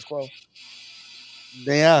his status quo?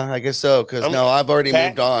 Yeah, I guess so. Because I've already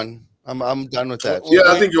moved on. I'm done with that. Yeah,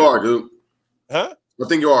 I think you are, dude. Huh? I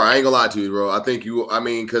think you are. I ain't gonna lie to you, bro. I think you. I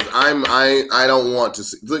mean, because I don't want to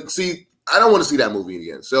see. I don't want to see that movie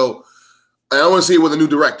again. So I don't want to see it with a new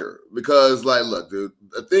director because, like, look, dude.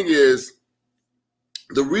 The thing is,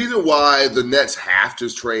 the reason why the Nets have to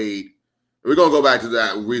trade. We're gonna go back to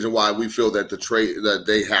that reason why we feel that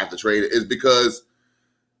they have to trade is because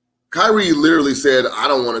Kyrie literally said, "I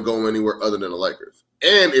don't want to go anywhere other than the Lakers."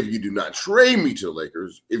 And if you do not trade me to the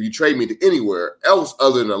Lakers, if you trade me to anywhere else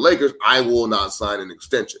other than the Lakers, I will not sign an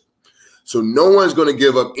extension. So no one's going to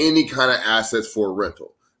give up any kind of assets for a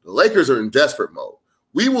rental. The Lakers are in desperate mode.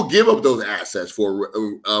 We will give up those assets for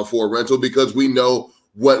a rental because we know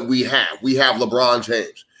what we have. We have LeBron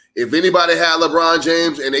James. If anybody had LeBron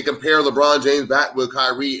James and they compare LeBron James back with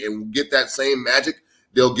Kyrie and get that same magic,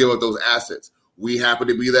 they'll give up those assets. We happen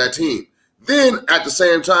to be that team. Then at the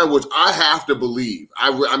same time, which I have to believe,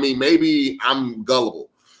 I mean, maybe I'm gullible,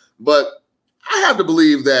 but I have to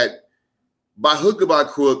believe that by hook or by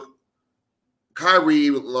crook, Kyrie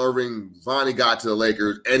Irving finally got to the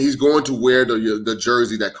Lakers, and he's going to wear the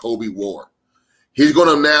jersey that Kobe wore. He's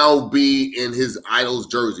going to now be in his idol's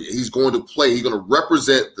jersey. He's going to play. He's going to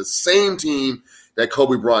represent the same team that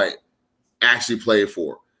Kobe Bryant actually played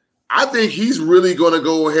for. I think he's really going to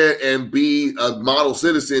go ahead and be a model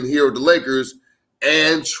citizen here at the Lakers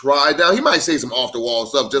and try. Now, he might say some off-the-wall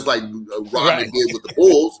stuff, just like Rodman did with the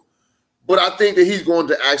Bulls, but I think that he's going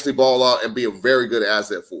to actually ball out and be a very good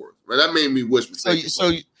asset for us. Man, that made me wish.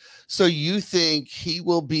 So you think he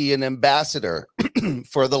will be an ambassador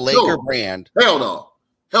for the Laker brand? Hell no,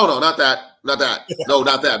 not that. No,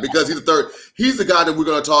 not that, because he's the third. He's the guy that we're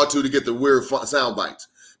going to talk to get the weird sound bites.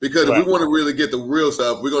 Because if we want to really get the real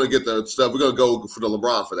stuff, we're going to get the stuff. We're going to go for the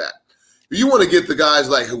LeBron for that. If you want to get the guys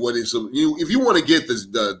like if you want to get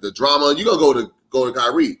the drama, you're going to go to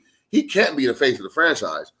Kyrie. He can't be the face of the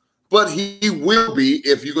franchise, but he will be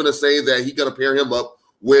if you're going to say that he's going to pair him up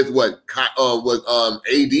with AD.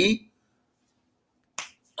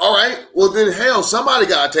 All right, well then hell, somebody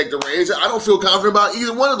got to take the reins. I don't feel confident about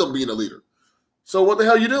either one of them being a leader. So what the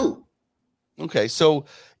hell you do? Okay, so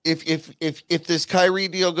if this Kyrie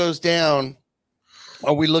deal goes down,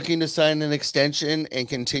 are we looking to sign an extension and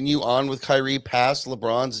continue on with Kyrie past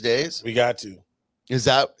LeBron's days? We got to. Is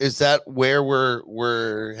that where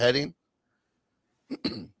we're heading?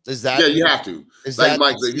 Is that you have to? Is like that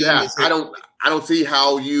Mike said, yeah. I don't see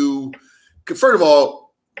how you. First of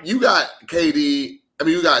all, you got KD. I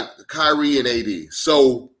mean, you got Kyrie and AD.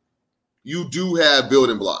 So you do have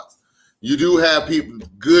building blocks. You do have people,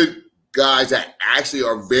 good guys that actually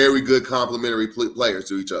are very good complementary players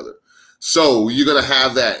to each other. So you're going to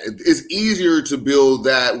have that. It's easier to build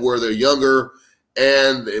that where they're younger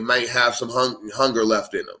and it might have some hunger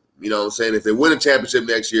left in them. You know what I'm saying? If they win a championship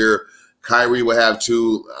next year, Kyrie will have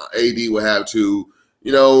 2, AD will have 2.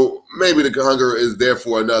 You know, maybe the hunger is there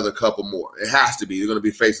for another couple more. It has to be. They're going to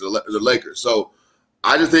be facing the Lakers. So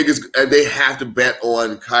I just think they have to bet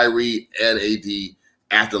on Kyrie and AD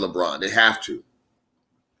after LeBron. They have to.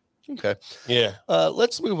 Okay. Yeah.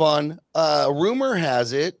 Let's move on. Rumor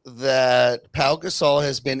has it that Pau Gasol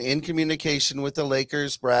has been in communication with the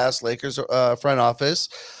Lakers brass, Lakers front office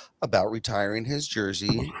about retiring his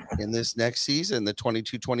jersey in this next season, the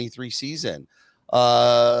 22-23 season.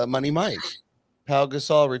 Money Mike, Pau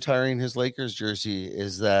Gasol retiring his Lakers jersey,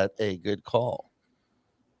 is that a good call?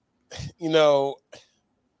 You know,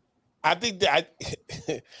 I think that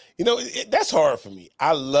that's hard for me.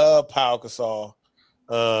 I love Pau Gasol.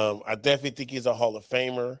 I definitely think he's a Hall of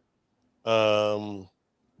Famer.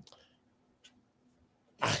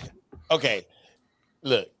 Okay,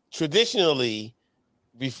 look. Traditionally,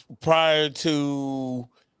 prior to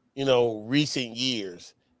recent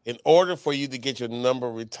years, in order for you to get your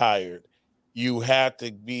number retired, you have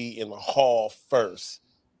to be in the Hall first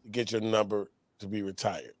to get your number to be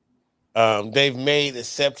retired. They've made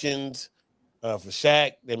exceptions for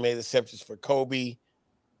Shaq. They made exceptions for Kobe.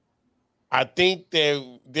 I think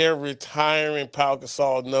they're retiring Pau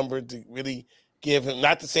Gasol number to really give him,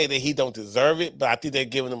 not to say that he don't deserve it, but I think they're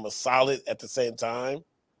giving him a solid at the same time.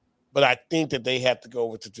 But I think that they have to go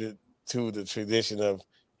with to the tradition of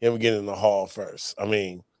him getting in the Hall first. I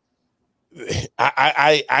mean,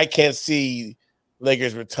 I can't see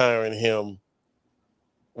Lakers retiring him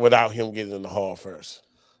without him getting in the Hall first.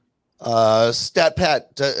 Stat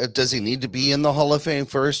Pat, does he need to be in the Hall of Fame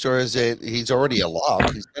first, or is it he's already a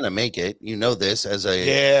lock? He's gonna make it. You know this as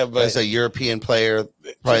a European player,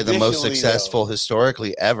 probably the most successful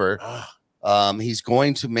historically ever. He's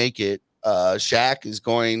going to make it. Shaq is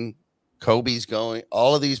going, Kobe's going.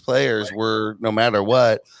 All of these players were, no matter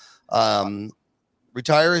what,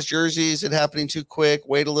 retire his jersey. Is it happening too quick?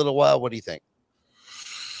 Wait a little while. What do you think?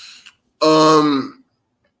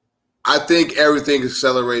 I think everything is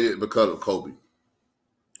accelerated because of Kobe.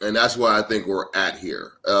 And that's why I think we're at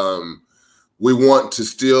here. We want to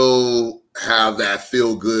still have that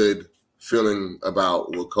feel-good feeling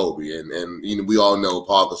about with Kobe. And we all know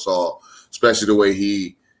Pau Gasol, especially the way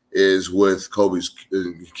he is with Kobe's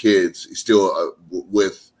kids. He's still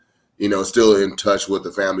still in touch with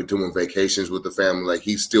the family, doing vacations with the family. Like,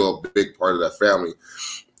 he's still a big part of that family.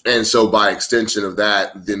 And so by extension of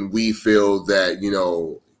that, then we feel that,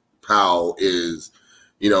 Pau is,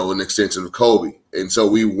 an extension of Kobe. And so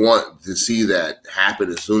we want to see that happen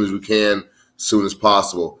as soon as we can, as soon as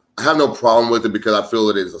possible. I have no problem with it because I feel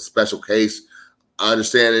it is a special case.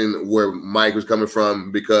 Understanding where Mike was coming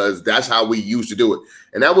from, because that's how we used to do it.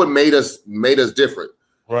 And that what made us different.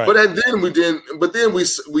 Right. But then we didn't. But then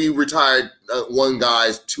we retired one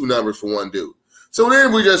guy's 2 numbers for one dude. So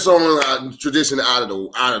then we just throwing tradition out of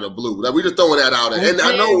the blue. Like, we just throwing that out there. And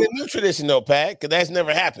I know the new tradition though, Pat, because that's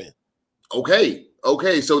never happened. Okay.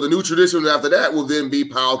 So the new tradition after that will then be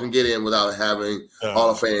Powell can get in without having Hall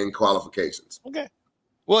of Fame qualifications. Okay.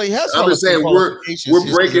 Well, he has. I'm just saying we're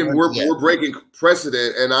breaking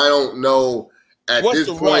precedent, and I don't know at What's this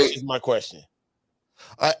the point. Rush is my question.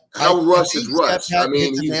 How Rush is Rush? I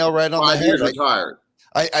mean, he's nail right on the head. Years retired.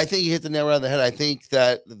 I think he hit the nail right on the head. I think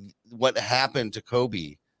that what happened to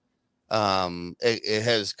Kobe, it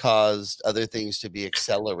has caused other things to be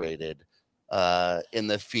accelerated in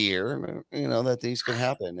the fear, that things can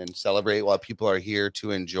happen, and celebrate while people are here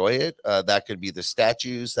to enjoy it. That could be the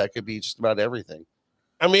statues. That could be just about everything.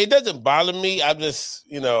 I mean, it doesn't bother me. I just,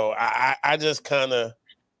 I just kind of,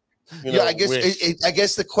 I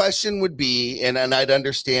guess the question would be, and I'd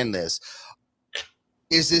understand this.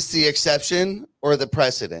 Is this the exception or the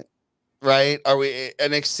precedent? Right?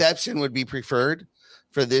 An exception would be preferred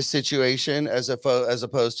for this situation as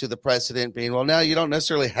opposed to the precedent being, well, now you don't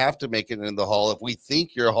necessarily have to make it in the Hall. If we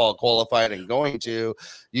think you're Hall qualified and going to,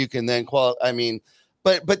 you can then qualify. I mean,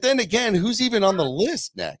 but then again, who's even on the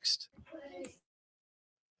list next?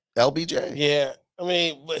 LBJ. Yeah. I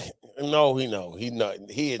mean, no, he's not.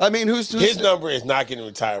 I mean, his number is not getting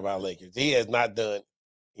retired by Lakers. He has not done.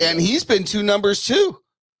 And he's been 2 numbers too.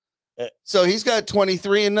 So he's got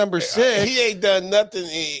 23 and number 6. He ain't done nothing.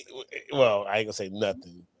 Well, I ain't gonna say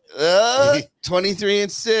nothing. 23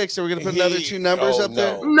 and 6. So we're gonna put another 2 numbers up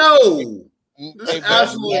there. No, there's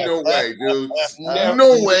absolutely no way, dude.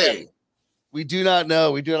 No way. We do not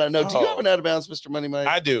know. Do you have an out of bounds, Mr. Money Mike?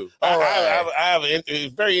 I do. All right. I have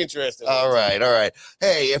it's very interesting. All right.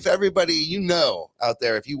 Hey, if everybody out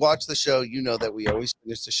there, if you watch the show, you know that we always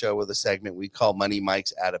finish the show with a segment we call Money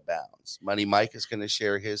Mike's Out of Bounds. Money Mike is going to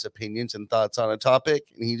share his opinions and thoughts on a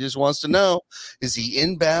topic, and he just wants to know, is he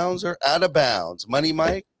in bounds or out of bounds? Money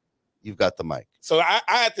Mike, you've got the mic. So I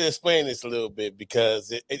have to explain this a little bit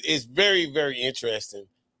because it's very, very interesting.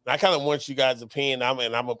 I kind of want you guys' opinion,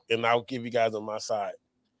 and I'll give you guys on my side.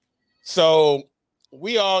 So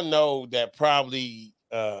we all know that probably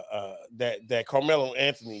that Carmelo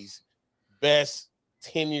Anthony's best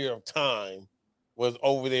tenure of time was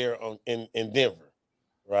over there in Denver,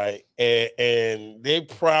 right? And they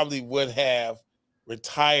probably would have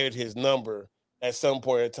retired his number at some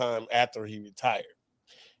point in time after he retired.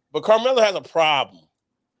 But Carmelo has a problem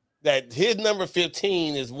that his number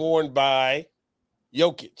 15 is worn by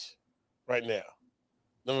Jokic right now,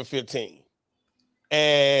 number 15.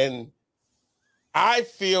 And I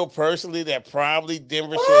feel personally that probably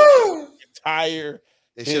Denver should retire.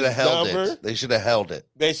 They should have held it. They should have held it.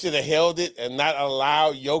 They should have held it and not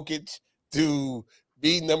allow Jokic to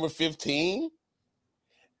be number 15.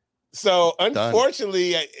 So,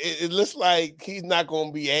 unfortunately, it looks like he's not going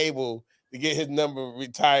to be able to get his number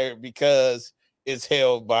retired because it's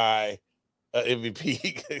held by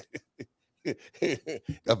MVP.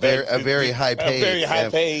 a very high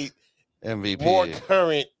paid MVP. More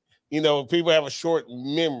current. People have a short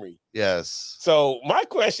memory. Yes. So my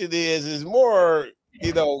question is more,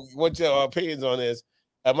 what your opinions on this?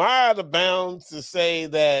 Am I out of bounds to say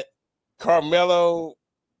that Carmelo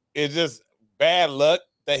is just bad luck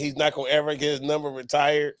that he's not going to ever get his number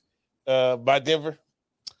retired by Denver?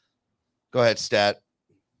 Go ahead, Stat.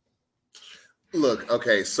 Look,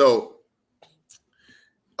 okay, so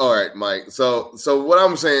all right, Mike. So what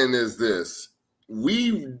I'm saying is this.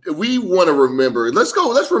 We want to remember.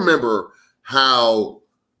 Let's remember how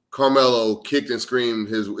Carmelo kicked and screamed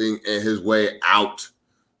his way out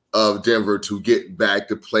of Denver to get back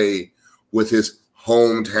to play with his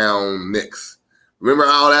hometown Knicks. Remember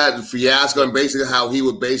how that fiasco and basically how he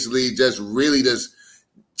would basically just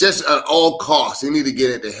at all costs, he need to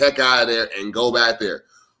get the heck out of there and go back there.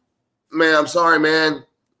 Man, I'm sorry, man.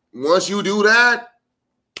 Once you do that,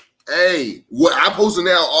 hey, what I'm supposed to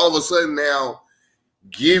now all of a sudden now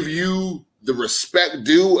give you the respect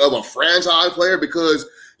due of a franchise player because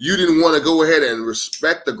you didn't want to go ahead and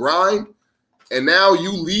respect the grind, and now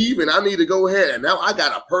you leave, and I need to go ahead, and now I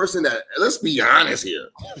got a person that, let's be honest here,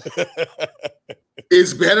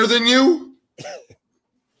 is better than you,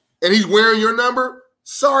 and he's wearing your number?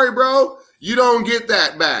 Sorry, bro, you don't get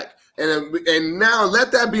that back. And now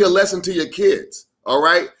let that be a lesson to your kids, all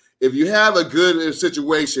right? If you have a good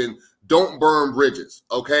situation, don't burn bridges,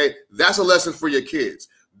 okay? That's a lesson for your kids.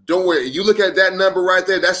 Don't worry. You look at that number right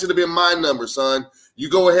there, that should have been my number, son. You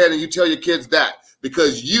go ahead and you tell your kids that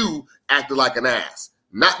because you acted like an ass,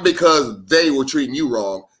 not because they were treating you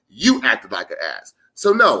wrong. You acted like an ass.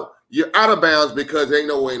 So, no, you're out of bounds because there ain't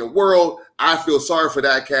no way in the world. I feel sorry for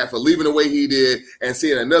that cat for leaving the way he did and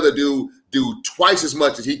seeing another dude do twice as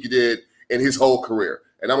much as he did in his whole career.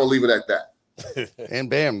 And I'm going to leave it at that. And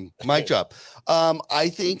bam, mic drop. I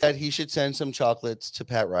think that he should send some chocolates to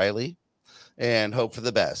Pat Riley and hope for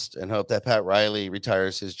the best and hope that Pat Riley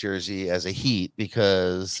retires his jersey as a Heat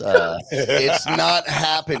because it's not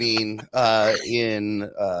happening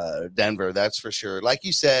in Denver. That's for sure. Like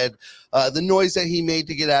you said, the noise that he made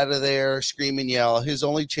to get out of there, scream and yell, his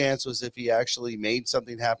only chance was if he actually made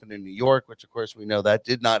something happen in New York, which of course we know that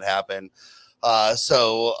did not happen.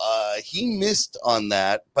 So he missed on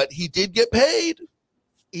that, but he did get paid.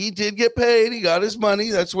 He got his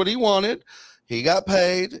money. That's what he wanted. He got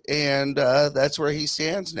paid, and that's where he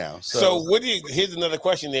stands now. So here's another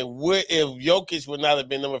question then. What if Jokic would not have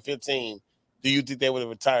been number 15? Do you think they would have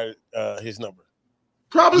retired his number?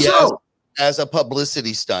 Probably so. As a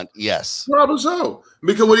publicity stunt, yes. Probably so.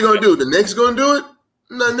 Because what are you going to do? The Knicks going to do it?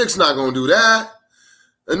 No, Knicks not going to do that.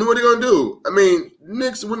 And then what are you going to do? I mean,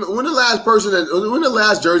 Knicks. When the last jersey of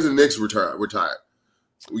the Knicks retired?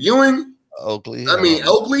 Ewing? Oakley.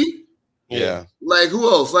 Oakley? Yeah. Like, who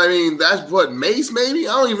else? I mean, that's what, Mace, maybe?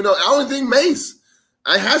 I don't even know. I don't think Mace.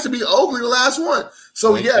 It has to be Oakley, the last one.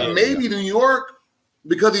 So, maybe New York,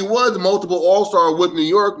 because he was multiple All-Star with New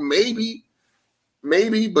York, maybe.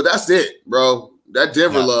 But that's it, bro. That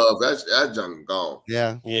Denver love, that's junk gone.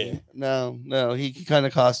 Yeah. No, he kind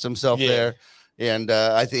of cost himself there. And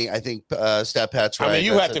I think Stat Pat's right. I mean,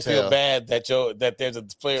 you have to feel bad that there's a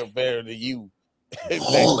player better than you.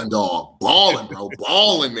 Balling, dog. Balling, bro.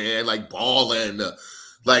 Balling, man. Like, balling.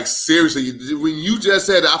 Like, seriously, when you just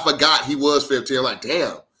said, I forgot he was 15, I'm like,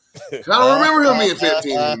 damn. I don't remember him being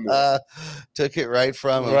 15 anymore. Took it right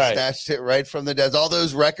from him. Right. Snatched it right from the desk. All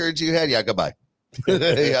those records you had, goodbye.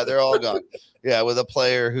 Yeah, they're all gone. Yeah, with a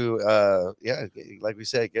player who, like we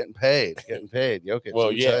said, getting paid. Jokic.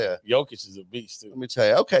 Well, Jokic is a beast, too. Let me tell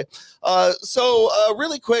you. Okay. So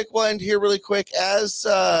really quick, we'll end here really quick. As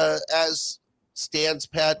stands,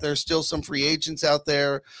 Pat, there's still some free agents out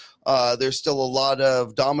there. There's still a lot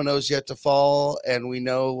of dominoes yet to fall, and we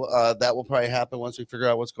know that will probably happen once we figure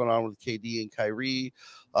out what's going on with KD and Kyrie.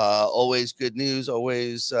 Always good news,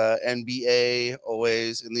 always NBA,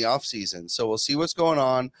 always in the offseason. So we'll see what's going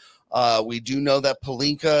on. We do know that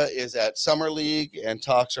Pelinka is at Summer League, and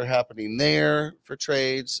talks are happening there for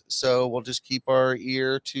trades. So we'll just keep our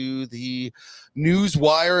ear to the news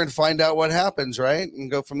wire and find out what happens, right? And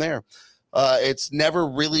go from there. It's never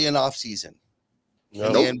really an off season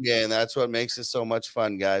in the NBA, and that's what makes it so much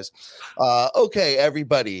fun, guys. Okay,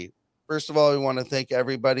 everybody, First of all, we want to thank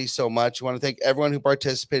everybody so much. We want to thank everyone who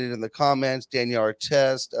participated in the comments. Danielle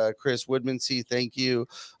Artest, Chris Woodmansey, thank you.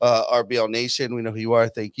 RBL Nation, we know who you are.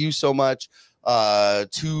 Thank you so much.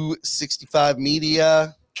 265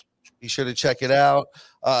 Media, be sure to check it out.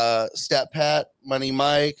 Stat Pat, Money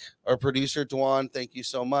Mike, our producer, Dwan, thank you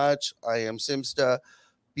so much. I am Simsta.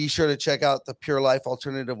 Be sure to check out the Pure Life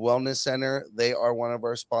Alternative Wellness Center. They are one of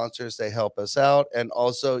our sponsors. They help us out. And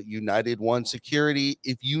also United One Security.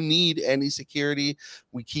 If you need any security,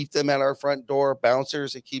 we keep them at our front door.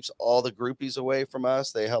 Bouncers, it keeps all the groupies away from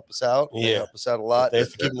us. They help us out. They help us out a lot.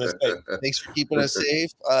 Thanks for keeping us safe. Thanks for keeping us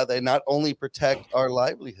safe. They not only protect our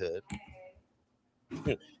livelihood.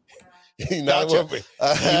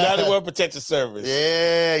 United One Protection Service.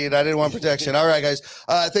 Yeah, United One Protection. All right, guys.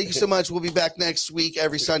 Thank you so much. We'll be back next week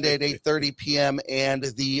every Sunday at 8:30 p.m. And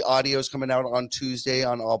the audio is coming out on Tuesday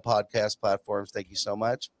on all podcast platforms. Thank you so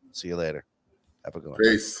much. See you later. Have a good one.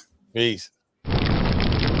 Peace. Peace.